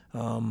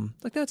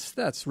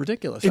 That's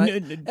ridiculous.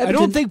 I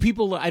don't think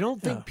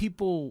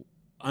people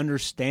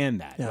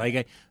understand that.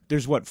 Yeah.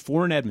 There's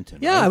 4 in Edmonton.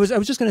 Yeah, right? I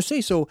was just going to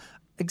say so.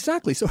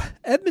 Exactly. So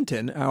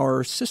Edmonton,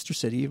 our sister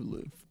city,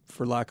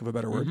 for lack of a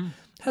better word,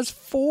 has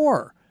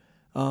 4.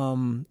 A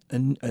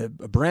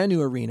brand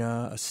new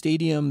arena, a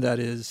stadium that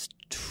is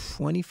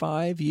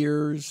 25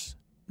 years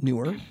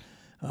newer,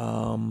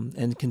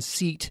 and can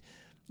seat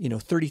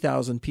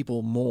 30,000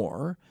 people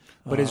more.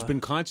 But it's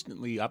been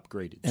constantly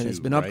upgraded, and it's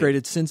been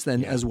upgraded since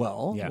then as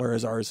well. Yeah.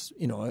 Whereas ours,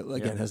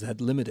 has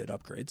had limited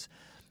upgrades.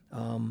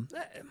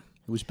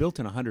 It was built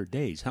in 100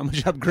 days. How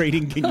much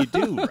upgrading can you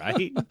do,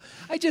 right?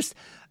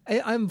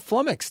 I'm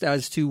flummoxed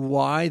as to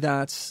why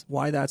that's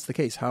the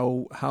case.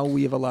 How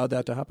we have allowed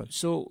that to happen.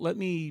 So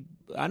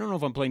I don't know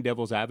if I'm playing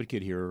devil's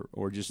advocate here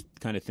or just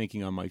kind of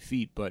thinking on my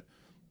feet, but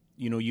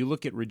you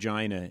look at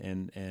Regina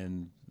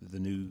and the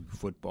new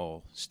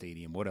football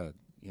stadium.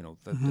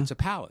 It's a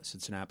palace.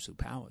 It's an absolute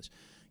palace.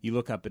 You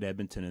look up at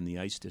Edmonton and the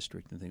Ice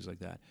District and things like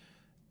that.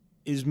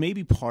 Is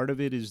maybe part of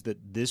it is that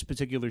this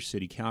particular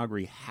city,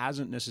 Calgary,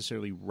 hasn't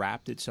necessarily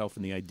wrapped itself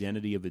in the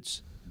identity of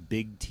its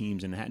big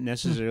teams and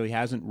necessarily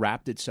hasn't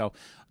wrapped itself.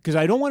 Because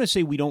I don't want to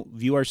say we don't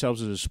view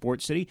ourselves as a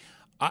sports city.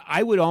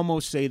 I would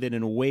almost say that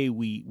in a way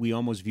we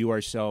almost view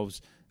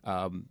ourselves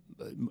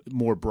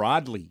more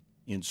broadly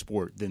in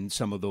sport than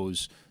some of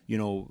those.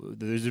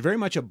 There's very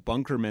much a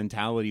bunker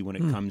mentality when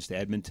it comes to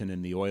Edmonton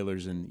and the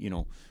Oilers, and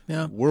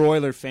we're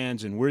Oiler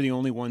fans and we're the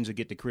only ones that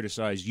get to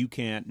criticize. You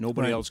can't.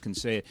 Nobody else can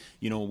say it.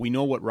 We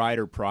know what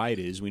Rider pride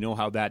is. We know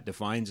how that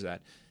defines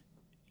that.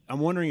 I'm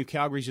wondering if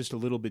Calgary's just a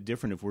little bit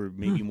different, if we're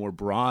maybe more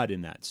broad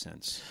in that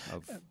sense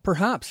of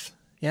perhaps.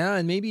 Yeah,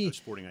 and maybe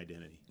sporting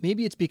identity.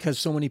 Maybe it's because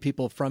so many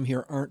people from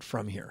here aren't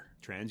from here.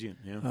 Transient,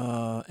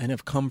 and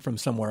have come from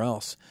somewhere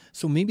else.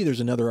 So maybe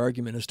there's another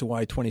argument as to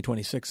why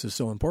 2026 is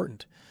so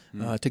important,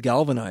 to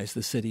galvanize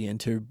the city and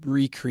to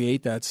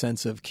recreate that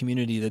sense of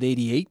community that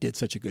 88 did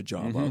such a good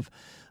job of.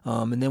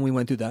 And then we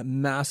went through that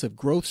massive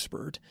growth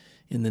spurt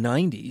in the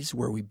 90s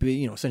where we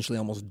essentially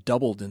almost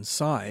doubled in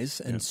size,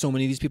 and so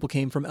many of these people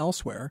came from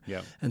elsewhere.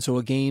 Yep. And so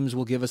games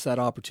will give us that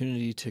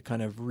opportunity to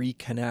kind of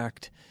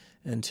reconnect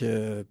and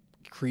to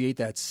create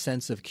that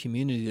sense of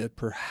community that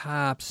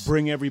perhaps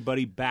bring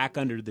everybody back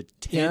under the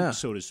tent,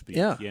 so to speak.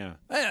 Yeah.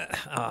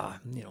 I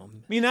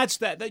mean, that's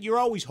that you're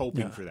always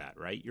hoping for that,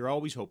 right? You're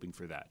always hoping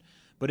for that.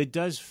 But it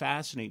does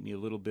fascinate me a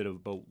little bit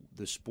about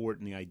the sport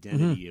and the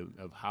identity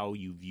of how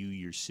you view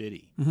your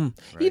city. Right?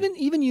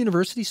 Even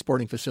university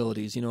sporting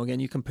facilities. Again,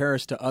 you compare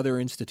us to other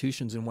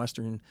institutions in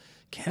Western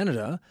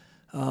Canada.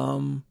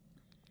 Our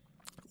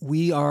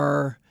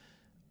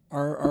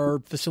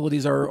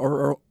facilities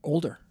are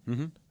older.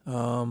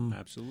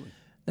 Absolutely.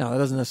 Now, that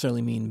doesn't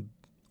necessarily mean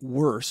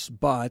worse,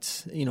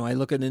 but I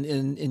look at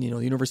in the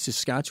University of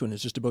Saskatchewan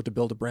is just about to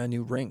build a brand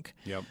new rink.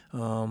 Yep.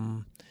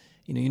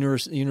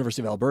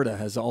 University of Alberta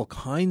has all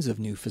kinds of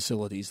new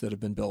facilities that have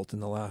been built in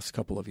the last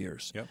couple of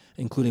years,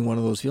 including one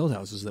of those field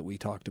houses that we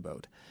talked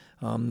about.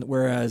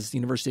 Whereas the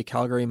University of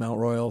Calgary, Mount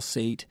Royal,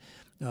 SAIT,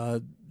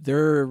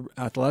 their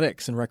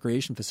athletics and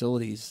recreation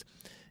facilities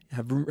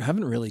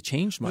haven't really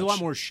changed much. There's a lot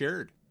more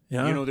shared.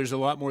 Yeah. There's a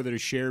lot more that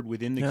is shared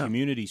within the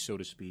community, so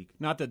to speak.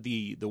 Not that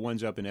the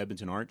ones up in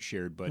Edmonton aren't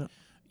shared, but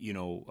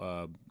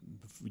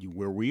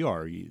where we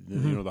are,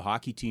 the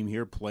hockey team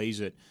here plays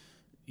at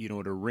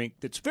at a rink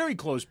that's very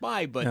close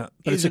by, but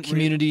it's a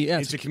community.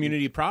 It's a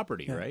community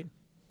property, right?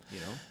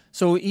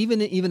 So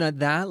even at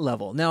that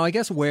level, now I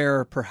guess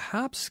where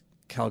perhaps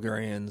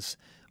Calgarians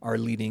are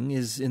leading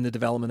is in the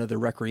development of the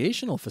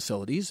recreational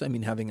facilities. I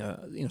mean, having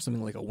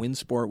something like a wind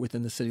sport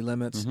within the city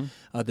limits,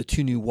 the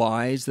 2 new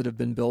Ys that have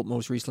been built,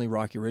 most recently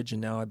Rocky Ridge,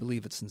 and now I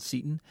believe it's in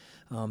Seton.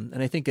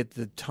 And I think at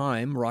the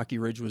time, Rocky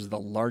Ridge was the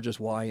largest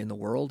Y in the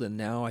world, and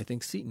now I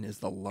think Seton is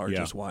the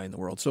largest Y in the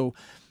world. So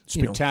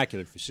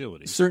spectacular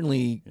facilities.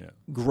 Certainly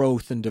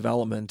growth and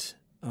development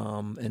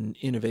and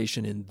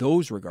innovation in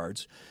those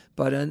regards.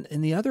 But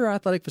in the other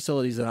athletic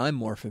facilities that I'm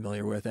more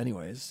familiar with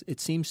anyways, it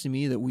seems to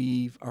me that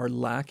we are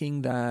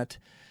lacking that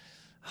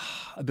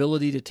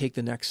ability to take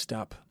the next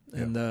step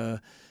and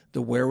the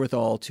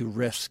wherewithal to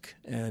risk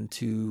and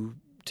to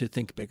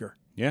think bigger.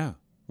 Yeah.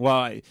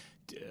 Well,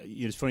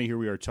 it's funny, here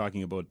we are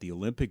talking about the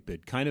Olympic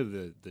bid. Kind of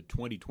the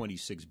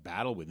 2026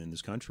 battle within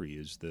this country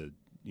is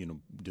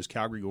does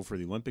Calgary go for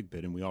the Olympic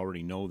bid? And we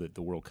already know that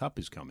the World Cup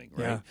is coming,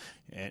 right?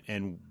 Yeah.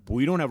 And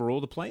we don't have a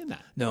role to play in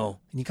that. No.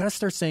 And you got to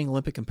start saying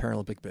Olympic and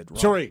Paralympic bid. Rob.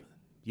 Sorry.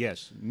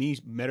 Yes. Me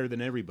better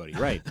than everybody.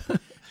 Right.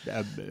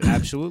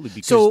 Absolutely.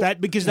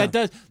 Because that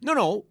does.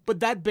 No,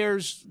 but that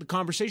bears the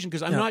conversation,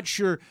 because I'm not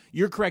sure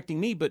you're correcting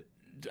me, but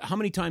how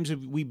many times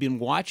have we been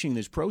watching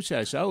this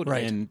process out?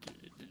 Right. And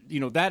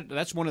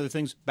that's one of the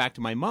things, back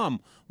to my mom,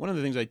 one of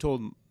the things I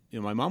told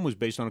my mom was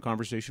based on a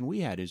conversation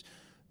we had, is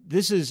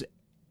this is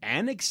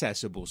an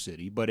accessible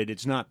city, but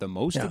it's not the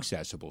most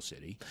accessible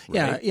city.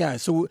 Right? Yeah.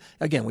 So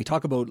again, we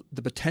talk about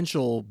the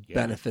potential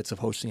benefits of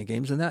hosting a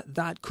games, and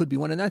that could be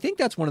one. And I think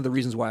that's one of the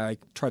reasons why I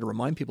try to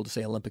remind people to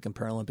say Olympic and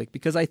Paralympic,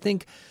 because I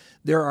think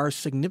there are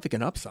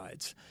significant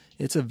upsides.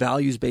 It's a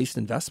values-based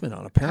investment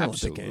on a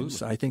Paralympic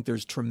Games. I think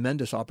there's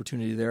tremendous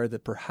opportunity there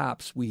that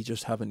perhaps we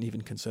just haven't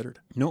even considered.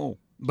 No,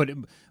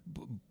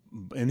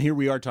 and here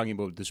we are talking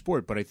about the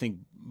sport, but I think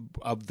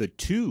of the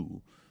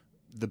two,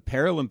 the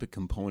Paralympic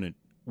component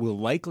will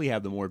likely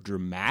have the more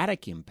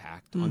dramatic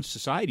impact on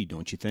society,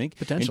 don't you think?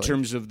 Potentially. In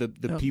terms of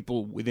the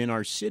people within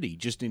our city.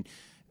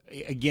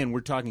 Again,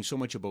 we're talking so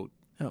much about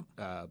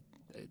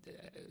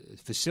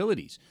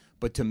facilities,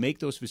 but to make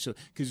those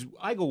facilities, because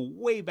I go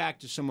way back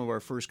to some of our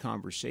first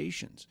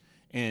conversations,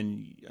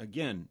 and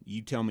again,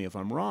 you tell me if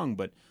I'm wrong,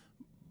 but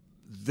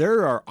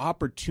there are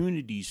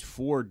opportunities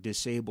for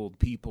disabled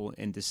people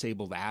and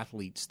disabled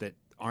athletes that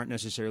aren't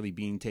necessarily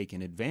being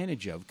taken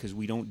advantage of because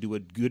we don't do a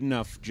good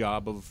enough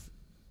job of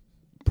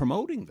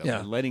promoting them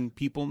and letting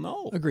people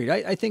know. Agreed.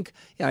 I think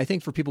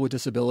for people with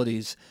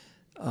disabilities,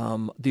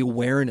 the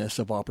awareness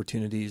of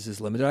opportunities is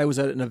limited. I was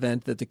at an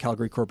event that the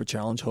Calgary Corporate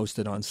Challenge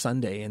hosted on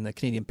Sunday, and the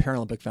Canadian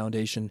Paralympic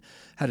Foundation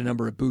had a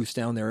number of booths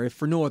down there, if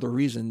for no other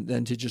reason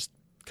than to just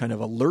kind of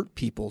alert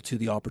people to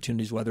the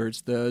opportunities, whether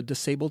it's the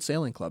Disabled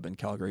Sailing Club in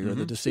Calgary or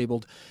the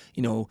disabled,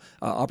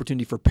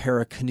 opportunity for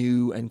para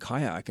canoe and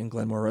kayak in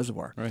Glenmore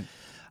Reservoir. Right.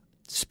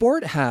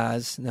 Sport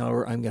has,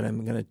 now I'm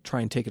going to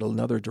try and take it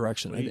another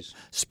direction. Please.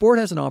 Sport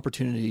has an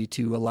opportunity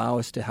to allow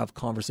us to have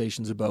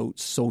conversations about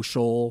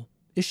social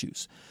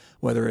issues,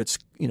 whether it's,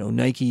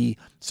 Nike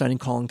signing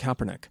Colin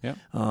Kaepernick,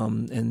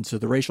 and so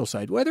the racial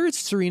side, whether it's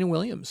Serena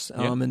Williams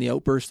and the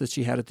outburst that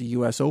she had at the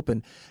U.S.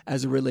 Open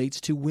as it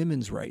relates to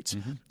women's rights.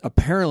 A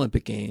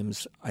Paralympic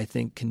Games, I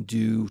think, can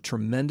do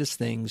tremendous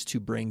things to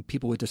bring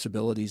people with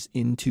disabilities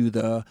into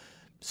the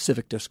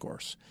civic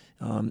discourse,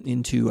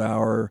 into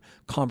our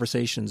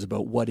conversations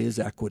about what is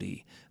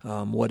equity,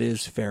 what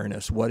is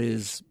fairness, what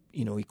is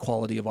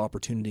equality of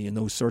opportunity, and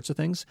those sorts of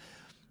things.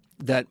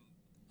 That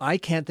I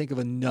can't think of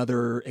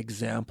another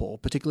example,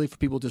 particularly for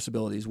people with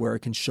disabilities, where it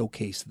can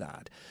showcase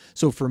that.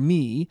 So for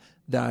me,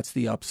 that's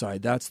the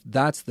upside. That's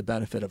the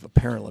benefit of a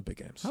Paralympic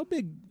Games. How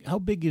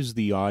big is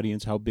the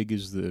audience? How big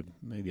is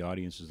maybe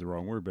audience is the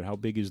wrong word, but how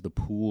big is the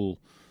pool?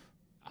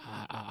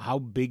 How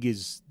big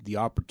is the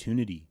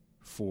opportunity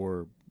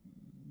for,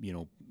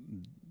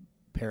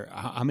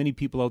 how many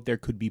people out there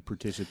could be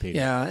participating?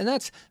 Yeah, and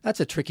that's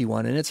a tricky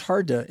one, and it's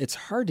hard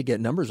to get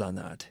numbers on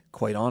that,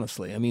 quite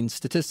honestly. I mean,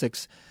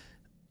 statistics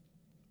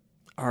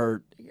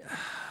are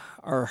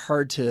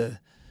hard to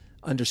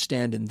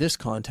understand in this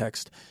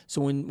context.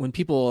 So when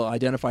people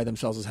identify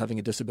themselves as having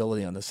a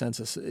disability on the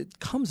census, it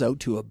comes out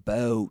to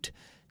about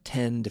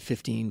 10 to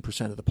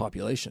 15% of the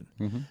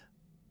population.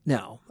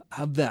 Now,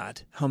 of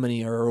that, how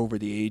many are over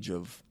the age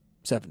of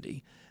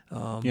 70?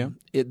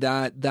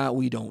 That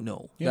we don't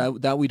know.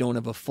 That we don't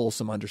have a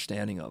fulsome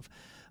understanding of.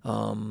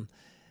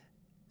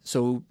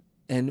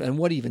 And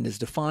what even is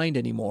defined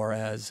anymore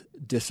as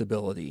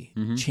disability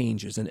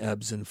changes and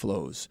ebbs and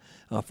flows.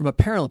 From a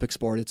Paralympic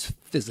sport, it's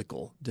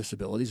physical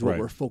disabilities, what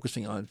we're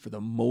focusing on for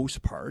the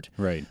most part.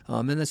 Right.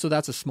 So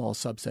that's a small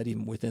subset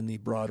even within the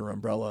broader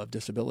umbrella of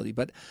disability.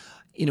 But,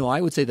 I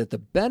would say that the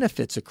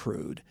benefits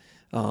accrued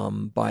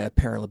by a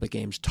Paralympic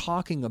Games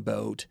talking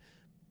about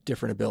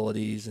different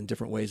abilities and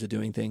different ways of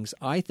doing things,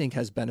 I think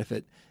has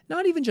benefit,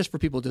 not even just for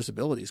people with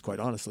disabilities, quite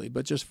honestly,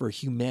 but just for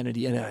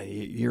humanity. And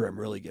here I'm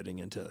really getting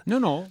into...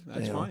 No,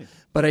 that's fine.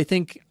 But I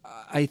think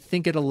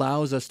it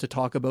allows us to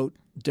talk about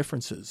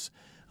differences.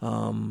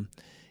 And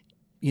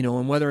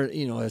whether,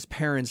 as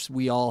parents,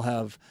 we all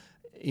have,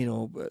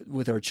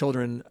 with our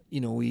children,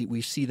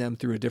 we see them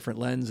through a different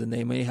lens, and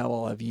they may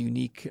all have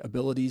unique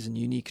abilities and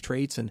unique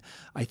traits. And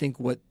I think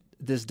what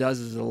this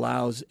does is it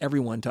allows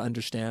everyone to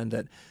understand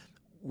that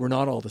we're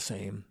not all the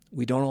same.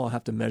 We don't all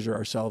have to measure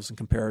ourselves and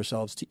compare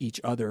ourselves to each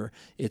other.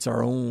 It's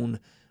our own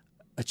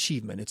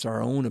achievement. It's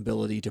our own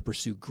ability to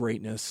pursue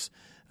greatness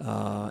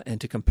and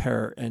to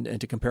compare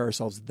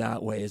ourselves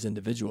that way as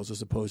individuals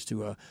as opposed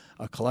to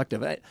a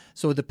collective.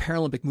 So the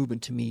Paralympic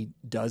movement to me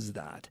does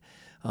that.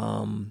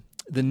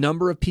 The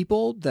number of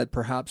people that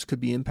perhaps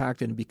could be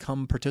impacted and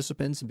become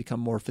participants and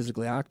become more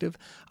physically active,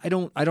 I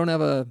don't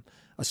have a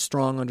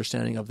strong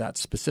understanding of that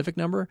specific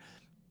number.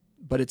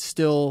 but it's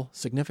still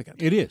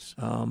significant. It is.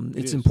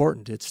 It's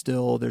important.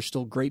 There's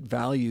still great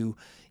value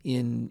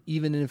in,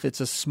 even if it's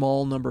a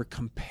small number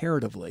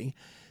comparatively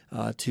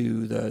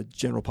to the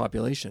general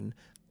population,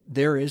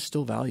 there is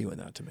still value in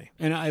that to me.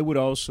 And I would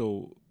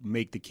also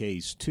make the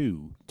case,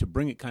 too, to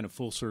bring it kind of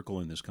full circle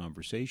in this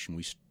conversation.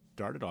 We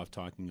started off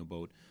talking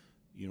about,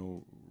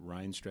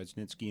 Ryan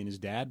Stresnitsky and his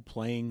dad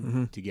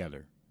playing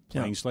together,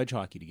 playing sledge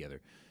hockey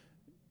together.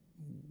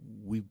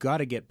 We've got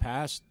to get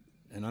past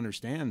and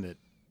understand that,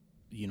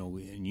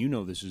 and you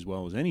know this as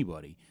well as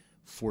anybody,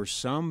 for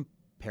some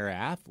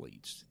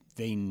para-athletes,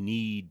 they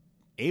need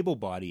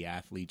able-bodied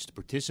athletes to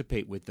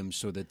participate with them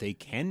so that they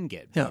can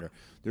get better.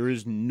 There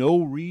is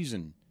no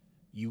reason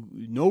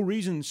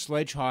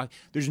sledge hockey.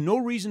 There's no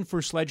reason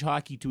for sledge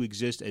hockey to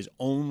exist as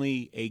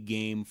only a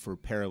game for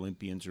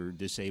Paralympians or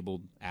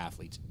disabled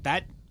athletes.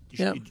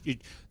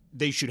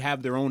 They should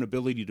have their own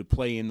ability to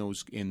play in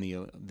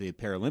the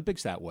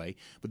Paralympics that way.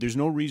 But there's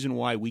no reason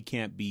why we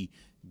can't be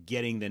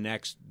getting the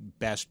next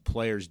best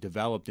players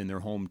developed in their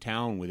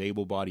hometown with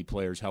able-bodied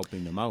players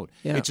helping them out.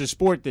 Yeah. It's a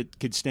sport that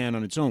could stand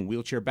on its own.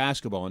 Wheelchair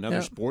basketball,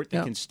 another sport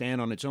that can stand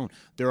on its own.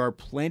 There are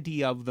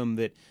plenty of them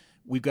that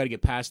we've got to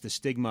get past the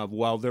stigma of,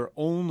 well, they're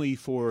only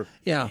for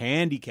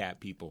handicapped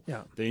people.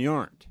 Yeah. They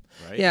aren't,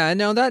 right? Yeah, and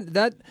now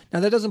that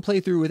doesn't play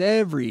through with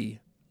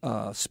every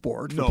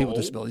sport for people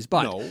with disabilities,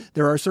 but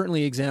there are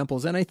certainly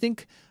examples, and I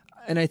think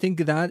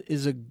that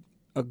is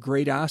a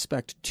great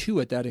aspect to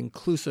it, that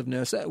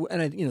inclusiveness,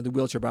 and the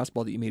wheelchair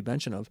basketball that you made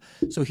mention of.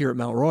 So here at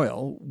Mount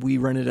Royal, we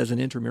run it as an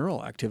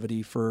intramural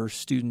activity for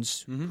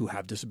students who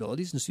have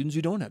disabilities and students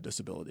who don't have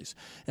disabilities.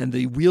 And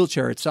the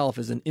wheelchair itself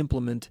is an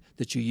implement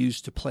that you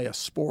use to play a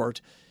sport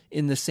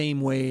in the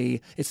same way.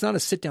 It's not a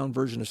sit-down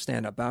version of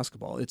stand-up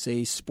basketball. It's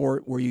a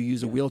sport where you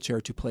use a wheelchair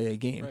to play a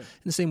game, in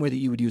the same way that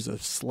you would use a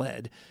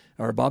sled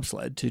or a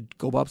bobsled to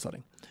go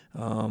bobsledding.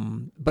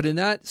 But in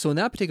that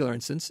particular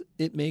instance,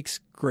 it makes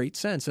great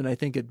sense, and I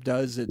think it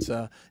does. It's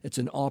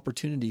an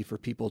opportunity for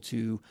people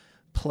to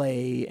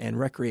play and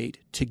recreate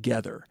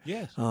together.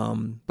 Yes.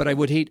 But I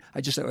would hate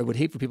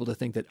for people to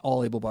think that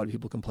all able-bodied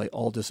people can play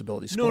all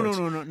disability sports.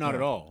 No, not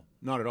at all.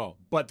 Not at all.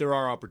 But there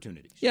are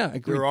opportunities. Yeah,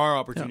 agreed. There are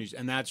opportunities,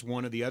 and that's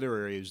one of the other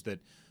areas that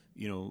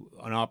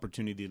an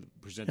opportunity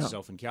presents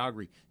itself in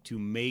Calgary to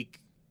make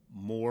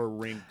more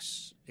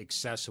rinks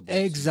accessible.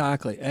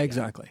 Exactly.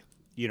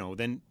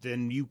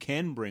 Then you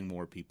can bring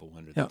more people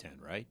under the tent,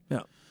 right?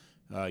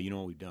 Yeah. You know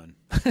what we've done?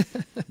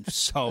 We've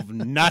solved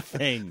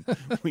nothing.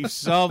 We've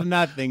solved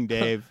nothing, Dave.